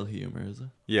surreal humor, is it?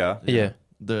 Yeah.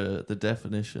 The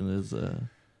definition is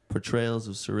portrayals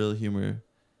of surreal humor,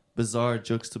 bizarre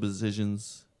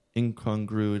juxtapositions,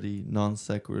 incongruity, non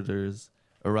sequiturs,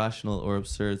 irrational or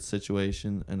absurd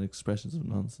situation, and expressions of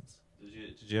nonsense.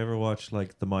 Did you ever watch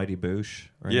like The Mighty Boosh?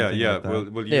 Or Yeah. like that? Well,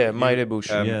 Mighty Boosh.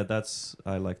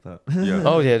 I like that. Yeah.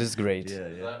 Oh yeah, that's great.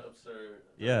 Yeah.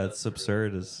 Yeah, it's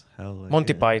absurd as hell. Like,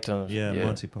 Monty Python. Yeah,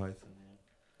 Monty Python.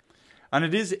 And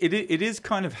it is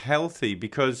kind of healthy,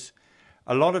 because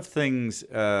a lot of things,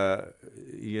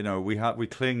 we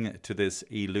cling to this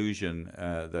illusion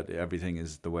that everything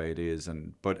is the way it is,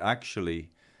 but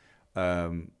actually,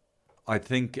 I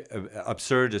think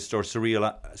absurdist or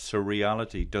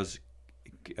surreality does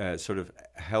sort of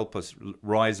help us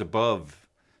rise above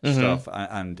stuff,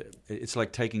 and it's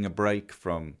like taking a break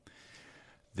from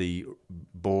the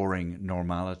boring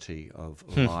normality of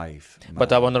life.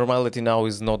 But our normality now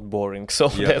is not boring, so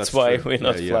that's why true. we're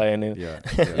not flying in.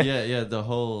 Yeah. The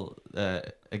whole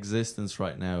existence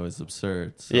right now is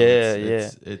absurd. So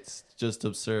it's just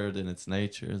absurd in its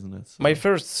nature, isn't it? So. My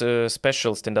first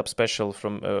stand-up special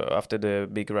from after the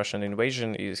big Russian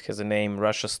invasion has a name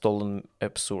Russia Stolen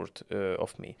Absurd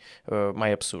of me, my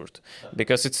absurd,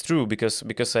 because it's true. Because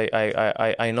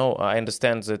I know, I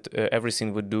understand that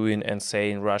everything we're doing and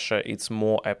saying in Russia, it's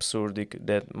more absurd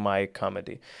than my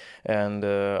comedy, and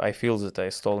I feel that I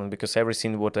stolen, because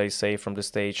everything what I say from the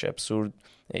stage absurd,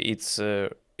 it's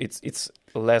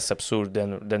less absurd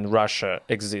than Russia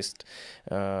exists,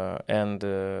 and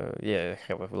I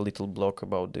have a little blog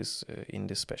about this in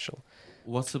this special.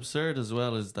 What's absurd as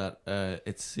well is that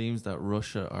it seems that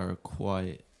Russia are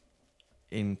quite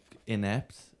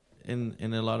inept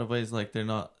in a lot of ways. Like, they're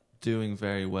not doing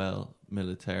very well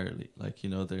militarily. Like, you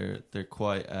know, they're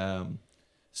quite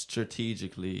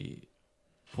strategically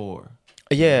poor.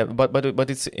 Yeah, but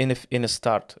it's in a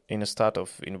start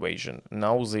of invasion.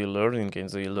 Now they're learning, and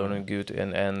they're learning good,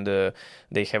 and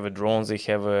they have a drones. They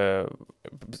have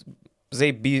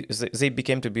they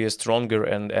became to be stronger,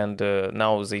 and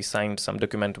now they signed some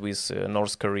document with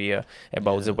North Korea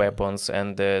about the weapons,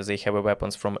 and they have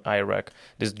weapons from Iraq.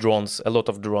 These drones, a lot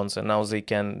of drones, and now they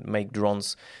can make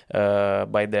drones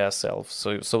by themselves.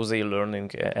 So they're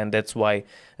learning, and that's why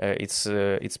it's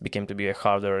became to be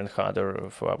harder and harder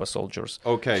for our soldiers.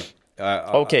 Okay.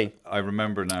 Okay. I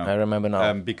remember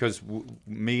now. Because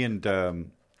me and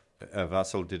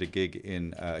Vasyl did a gig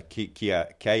in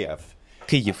Kyiv.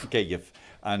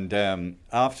 And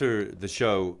after the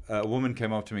show, a woman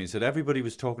came up to me and said, everybody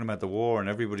was talking about the war and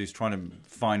everybody's trying to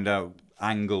find out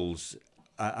angles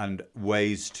and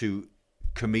ways to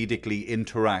comedically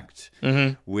interact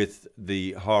with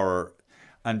the horror.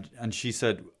 And she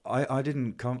said, I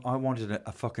didn't come, I wanted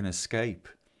a fucking escape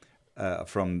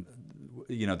from,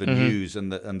 you know, the news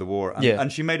and the war.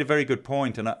 And she made a very good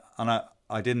point, and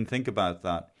I didn't think about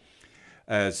that.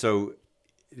 So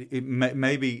it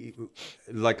maybe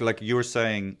like you're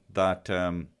saying that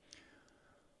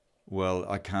well,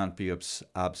 I can't be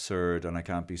absurd and I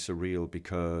can't be surreal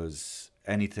because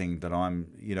anything that I'm,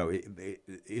 you know,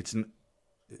 it's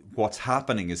what's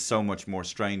happening is so much more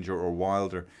stranger or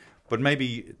wilder. But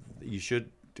maybe you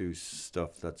should do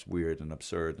stuff that's weird and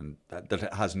absurd and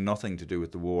that has nothing to do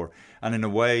with the war. And in a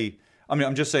way, I mean,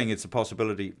 I'm just saying it's a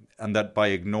possibility, and that by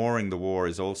ignoring the war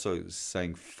is also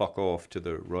saying fuck off to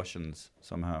the Russians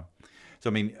somehow. So,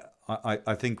 I mean,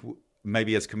 I think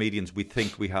maybe as comedians we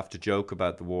think we have to joke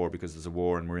about the war because there's a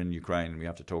war and we're in Ukraine and we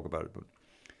have to talk about it. But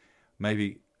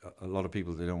maybe a lot of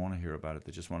people, they don't want to hear about it.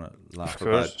 They just want to laugh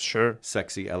about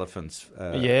sexy elephants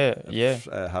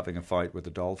having a fight with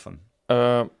a dolphin.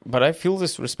 But I feel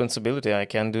this responsibility. I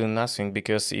can do nothing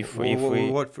because if we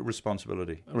what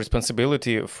responsibility?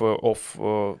 Responsibility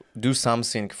of do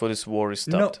something for this war is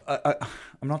stopped. No,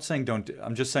 I'm not saying don't.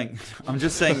 I'm just saying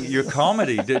your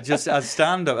comedy. Just as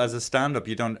a stand-up,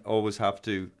 you don't always have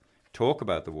to talk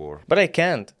about the war. But I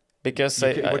can't because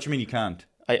what do you mean you can't?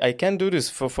 I can do this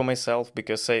for myself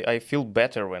because I feel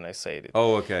better when I say it.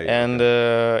 Oh, okay. And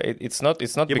it's not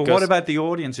yeah, because... but what about the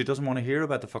audience who doesn't want to hear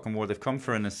about the fucking war? They've come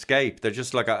for an escape. They're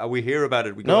just like, we hear about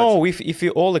it. We go, no, if we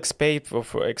all escaped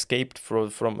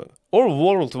from... Our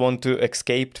world want to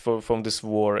escape from this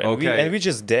war. And we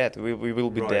just dead. We will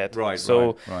be dead. Right.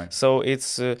 So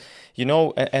it's, you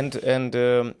know, and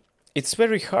it's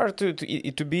very hard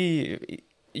to be...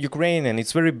 Ukrainian,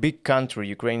 it's very big country.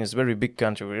 Ukraine is very big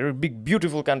country, very big,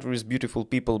 beautiful country with beautiful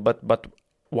people. But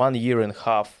 1 year and a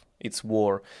half, it's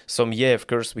war. So of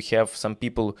course, we have some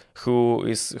people who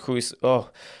is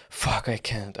oh, fuck, I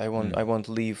can't. I won't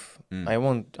leave. I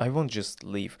won't just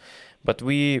leave. But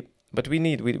we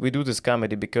do this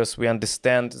comedy because we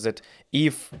understand that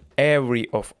if every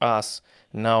of us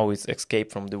now is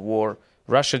escape from the war,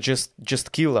 Russia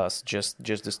just kill us,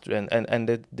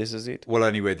 and this is it. Well,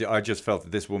 anyway, I just felt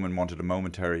that this woman wanted a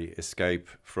momentary escape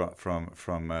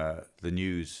from the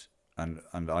news, and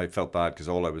I felt bad because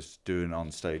all I was doing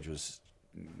on stage was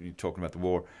talking about the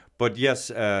war. But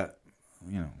yes,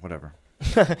 whatever.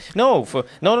 No.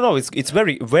 It's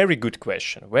very, very good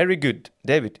question. Very good,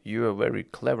 David. You're a very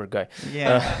clever guy.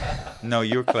 Yeah. No,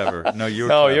 you're clever. No,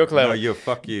 you're clever. No,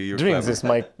 fuck you. You're drink clever. This,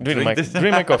 Mike. Drink my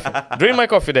coffee. Drink my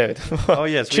coffee, David. Oh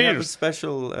yes. Cheers. We have a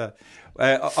special.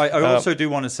 I also do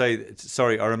want to say.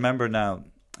 Sorry, I remember now.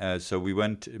 So we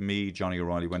Johnny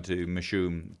O'Reilly, went to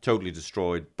Meshoum, totally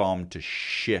destroyed, bombed to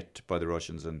shit by the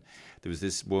Russians, and there was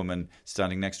this woman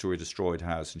standing next to a destroyed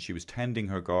house, and she was tending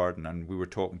her garden, and we were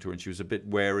talking to her, and she was a bit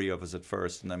wary of us at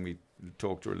first, and then we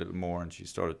talked to her a little more, and she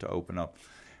started to open up,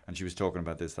 and she was talking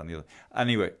about this, that, and the other.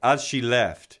 Anyway, as she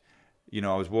left,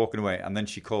 I was walking away, and then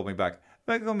she called me back,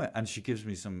 and she gives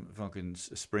me some fucking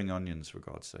spring onions, for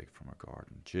God's sake, from her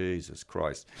garden. Jesus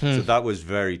Christ. So that was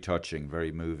very touching,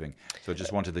 very moving. So I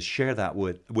just wanted to share that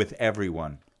with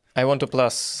everyone. I want to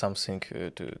plus something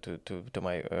to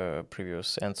my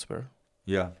previous answer.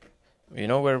 Yeah. You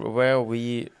know where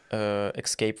we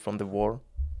escape from the war?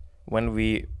 When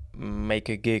we make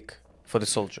a gig for the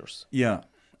soldiers. Yeah.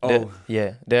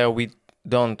 There we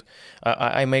don't.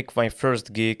 I make my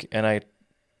first gig, and I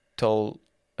told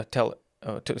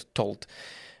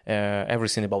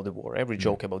everything about the war, every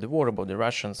joke about the war, about the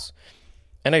Russians.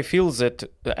 And I feel that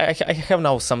I have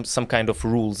now some kind of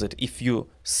rules that if you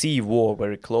see war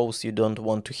very close, you don't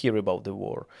want to hear about the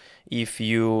war. If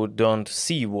you don't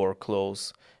see war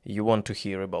close, you want to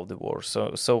hear about the war.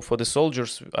 So for the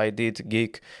soldiers, I did a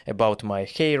gig about my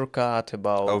haircut,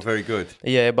 about... Oh, very good.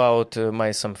 Yeah, about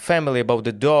my some family, about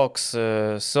the dogs.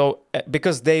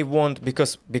 Because they want...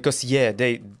 Because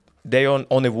they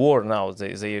on a war now.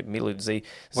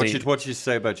 What should you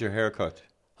say about your haircut?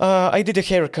 I did a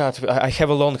haircut. I have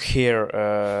a long hair.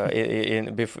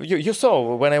 Before you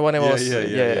saw when I was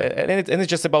and it's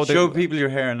just about show people your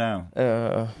hair now.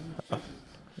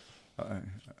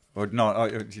 Or not?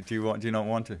 Do you not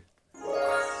want to?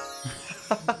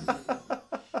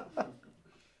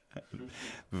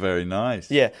 Very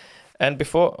nice. Yeah, and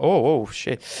before oh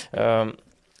shit.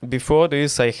 Before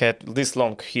this, I had this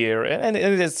long hair, and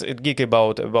it's a gig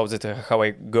about it, how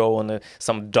I go on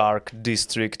some dark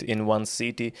district in one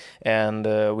city, and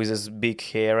with this big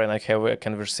hair, and I have a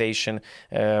conversation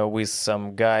with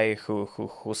some guy who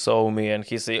saw me, and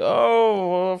he say,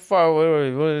 "Oh,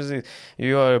 what is it?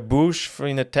 You are a bush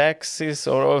in a Texas,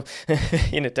 or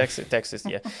in a Texas,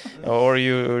 yeah, or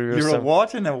you're a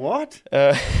what in a what?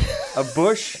 A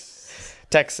bush,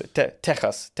 Texas."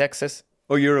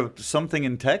 Oh, you're something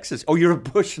in Texas. Oh, you're a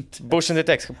bush in Texas. Bush in the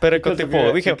Texas.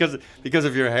 Because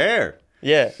of your hair.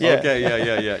 Yeah. Okay,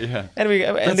 yeah.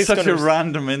 And that's such a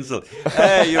random insult.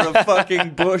 Hey, you're a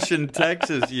fucking bush in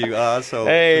Texas, you asshole.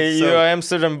 Hey, you're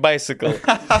Amsterdam bicycle.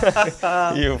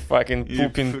 You fucking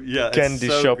pooping candy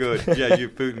it's so shop. Good. Yeah, you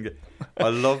pooping. I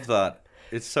love that.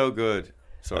 It's so good.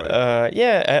 Sorry.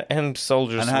 And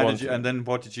soldiers. And then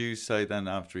what did you say then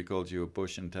after he called you a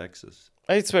bush in Texas?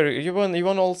 It's very. You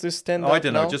want all this stand up? I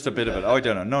don't know, now? just a bit of it. I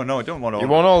don't know. No, I don't want all. You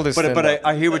want all this? But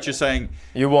I hear what you're saying.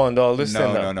 You want all this?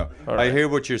 No. Right. I hear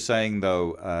what you're saying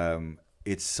though.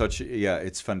 It's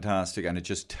it's fantastic, and it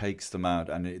just takes them out,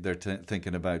 and they're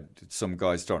thinking about some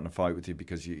guy starting a fight with you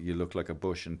because you look like a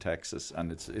bush in Texas,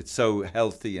 and it's so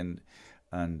healthy and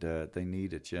they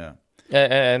need it. Yeah.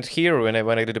 And here, when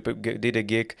I did a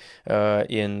gig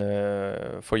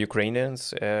for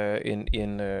Ukrainians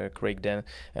in Craigden,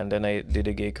 and then I did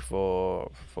a gig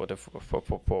for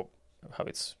how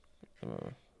it's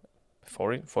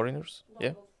foreigners,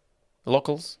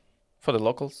 locals, for the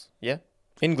locals,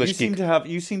 English.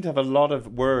 You seem to have a lot of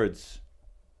words.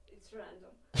 It's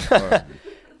random.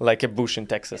 Like a bush in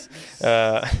Texas.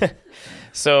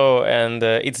 So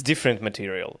it's different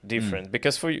material,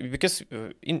 because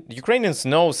in Ukrainians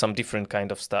know some different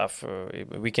kind of stuff.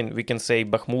 We can say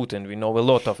Bakhmut, and we know a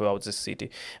lot about this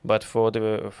city. But for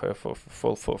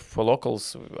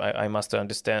locals, I must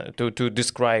understand to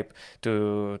describe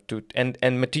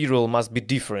and material must be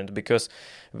different, because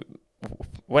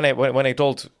when I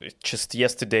told just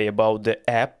yesterday about the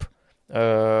app,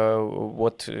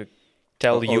 what.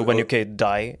 Tell you when you can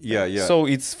die. Yeah. So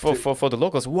it's for the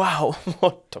locals. Wow,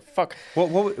 what the fuck?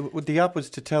 What the app was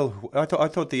to tell? I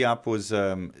thought the app was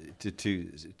to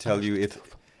tell you if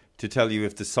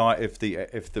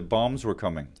the bombs were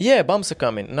coming. Yeah, bombs are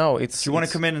coming. No, it's. Do you want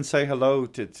to come in and say hello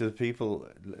to the people,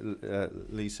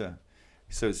 Lisa?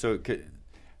 So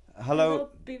hello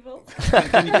people.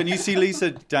 Can you see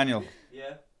Lisa, Daniel?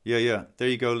 Yeah. There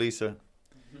you go, Lisa.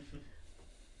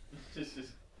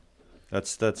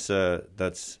 That's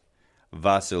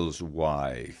Vasil's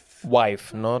wife.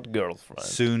 Wife, not girlfriend.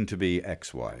 Soon to be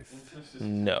ex-wife.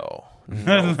 No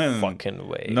fucking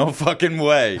way. No fucking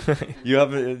way. You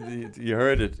haven't. You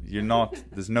heard it. You're not.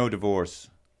 There's no divorce.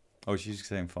 Oh, she's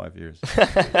saying 5 years.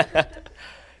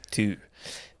 2.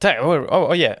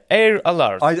 Oh yeah. Air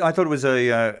alert. I thought it was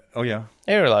a.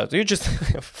 Air alert. You just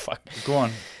fuck. Go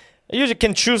on. You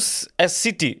can choose a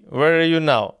city. Where are you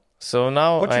now? So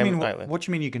now what do you I'm mean? island. What do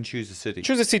you mean you can choose a city?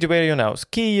 Choose a city where you now.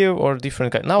 Kyiv or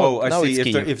different kind. Now, I now see.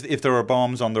 It's If there are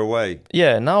bombs on their way.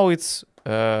 Yeah, now it's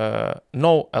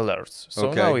no alerts. So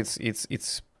okay. now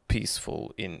it's peaceful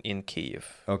in Kyiv.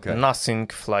 Okay. Nothing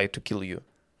fly to kill you.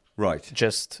 Right.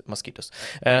 Just mosquitoes.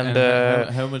 And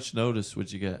how much notice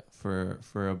would you get for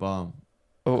a bomb?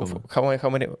 How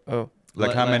many?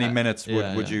 Like how many minutes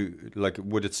would you like?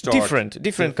 Would it start?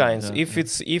 Different kinds. Yeah.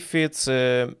 If it's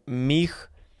MiG,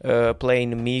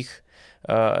 plane MiG,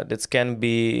 that can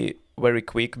be very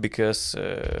quick because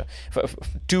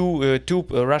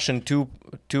Russian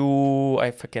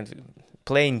I can't.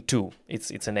 Plane 2.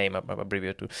 It's a name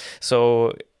abbreviated.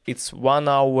 So it's 1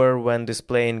 hour when this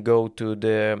plane go to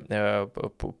the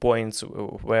points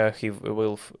where he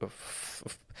will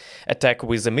attack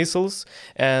with the missiles,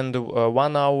 and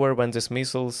 1 hour when these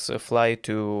missiles fly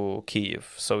to Kyiv.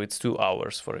 So it's 2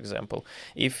 hours, for example.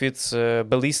 If it's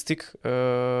ballistic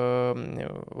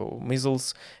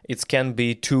missiles, it can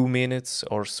be 2 minutes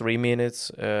or 3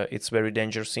 minutes. It's very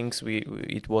dangerous things.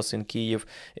 It was in Kyiv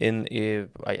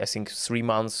I think 3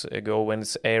 months ago when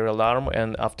it's air alarm,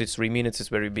 and after 3 minutes it's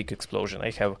very big explosion.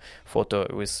 I have photo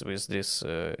with this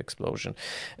explosion,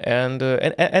 and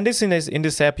this in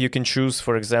this app you can choose,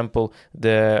 for example,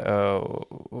 the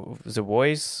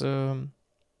voice.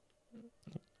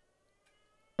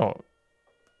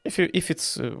 If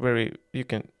it's very, you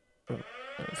can,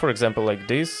 for example, like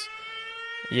this.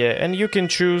 Yeah, and you can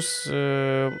choose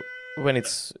when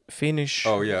it's finished.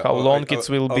 Oh yeah. How long it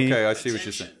will be. Okay, I see what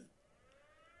you're saying.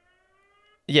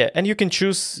 Yeah, and you can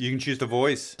choose. You can choose the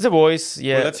voice. The voice.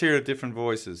 Yeah. Well, let's hear different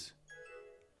voices.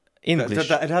 English.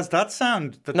 It has that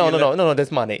sound. No.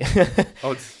 That's money.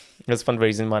 Oh. That's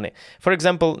fundraising money. For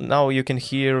example, now you can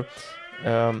hear.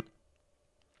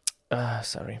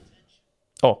 Sorry.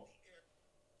 Oh.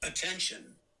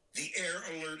 Attention! The air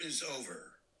alert is over.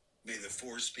 May the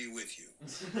force be with you.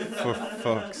 For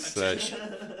fuck's sake.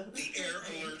 The air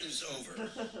alert is over.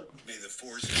 May the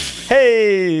force be with you.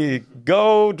 Hey,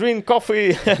 go drink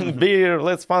coffee and beer.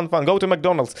 Let's fun. Go to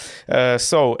McDonald's.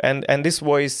 And this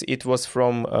voice, it was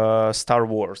from Star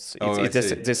Wars. It's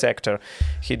this actor.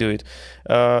 He do it.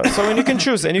 So and you can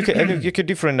choose, and you can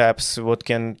different apps what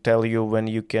can tell you when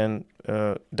you can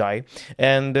die,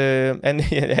 and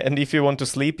if you want to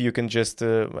sleep, you can just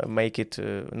make it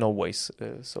no voice.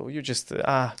 So you just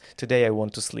today I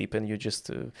want to sleep, and you just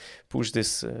push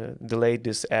this, delay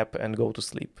this app, and go to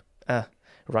sleep.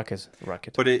 Rocket.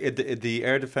 But the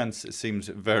air defense seems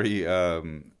very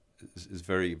is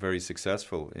very, very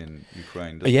successful in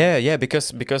Ukraine. Yeah,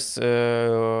 because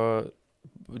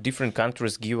different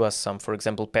countries give us some, for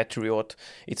example, Patriot.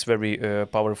 It's very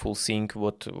powerful thing.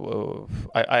 What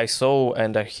I saw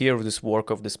and I hear this work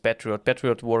of this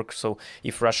Patriot work. So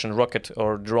if Russian rocket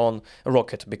or drone,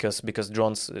 because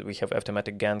drones, we have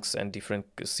automatic guns and different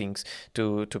things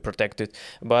to protect it.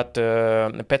 But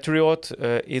Patriot,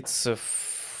 it's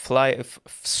fly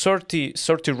 30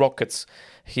 rockets.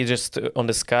 He just on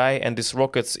the sky, and this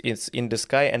rockets is in the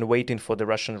sky and waiting for the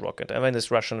Russian rocket. And when this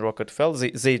Russian rocket fell,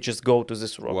 they just go to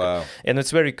this rocket. Wow. And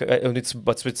it's very,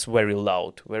 it's very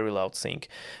loud thing.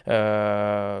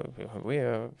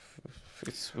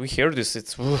 We hear this.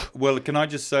 It's well. Can I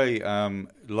just say,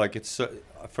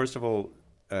 first of all,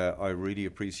 I really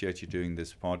appreciate you doing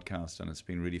this podcast, and it's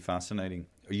been really fascinating.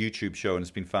 A YouTube show, and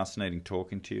it's been fascinating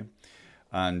talking to you.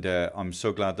 And I'm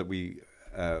so glad that we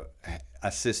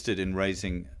assisted in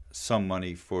raising some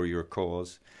money for your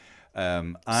cause.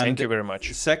 And thank you very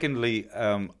much. Secondly,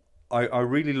 I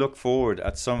really look forward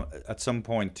at some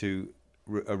point to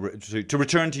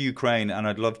return to Ukraine, and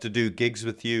I'd love to do gigs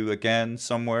with you again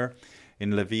somewhere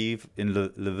in Lviv.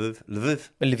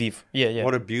 Lviv, yeah.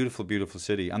 What a beautiful, beautiful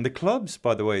city. And the clubs,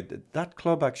 by the way, that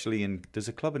club actually there's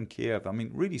a club in Kiev. I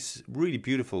mean, really, really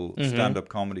beautiful stand-up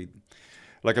comedy.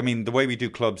 Like, I mean, the way we do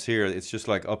clubs here, it's just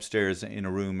like upstairs in a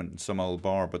room in some old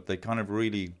bar, but they kind of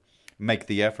really make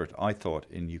the effort, I thought,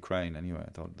 in Ukraine anyway.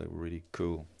 I thought they were really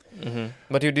cool. Mm-hmm.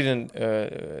 But you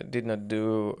did not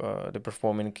do the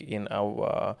performing in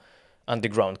our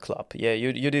underground club. Yeah,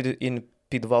 you did it in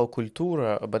Підвал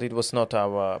Культура, but it was not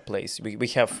our place. We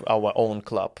have our own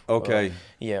club. Okay.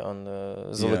 On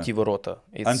Zoloty Vorota.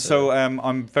 And so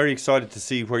I'm very excited to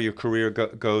see where your career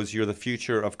goes. You're the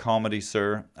future of comedy,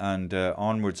 sir, and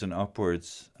onwards and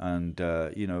upwards. And,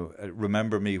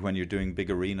 remember me when you're doing big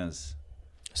arenas.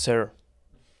 Sir,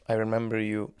 I remember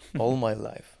you all my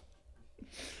life.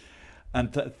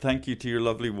 And thank you to your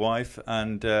lovely wife,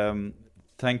 and...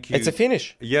 thank you. It's a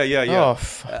finish. Yeah.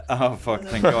 Oh, fuck,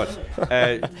 thank God.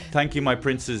 Thank you, my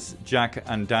princes, Jack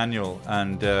and Daniel,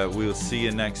 and we'll see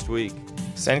you next week.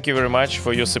 Thank you very much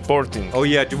for your supporting. Oh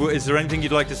yeah, is there anything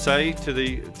you'd like to say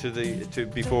to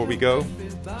before we go,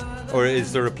 or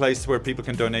is there a place where people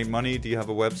can donate money? Do you have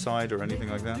a website or anything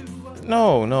like that?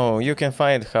 No. You can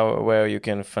find where you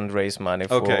can fundraise money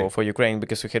for Ukraine,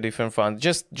 because we have different funds.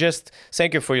 Just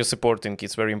thank you for your supporting.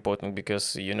 It's very important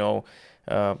because you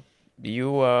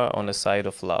are on the side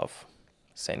of love.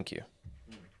 Thank you.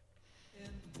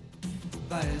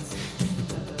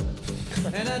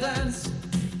 In a dance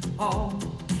hall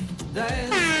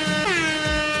dance,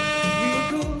 we were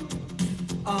cool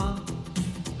on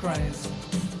craze.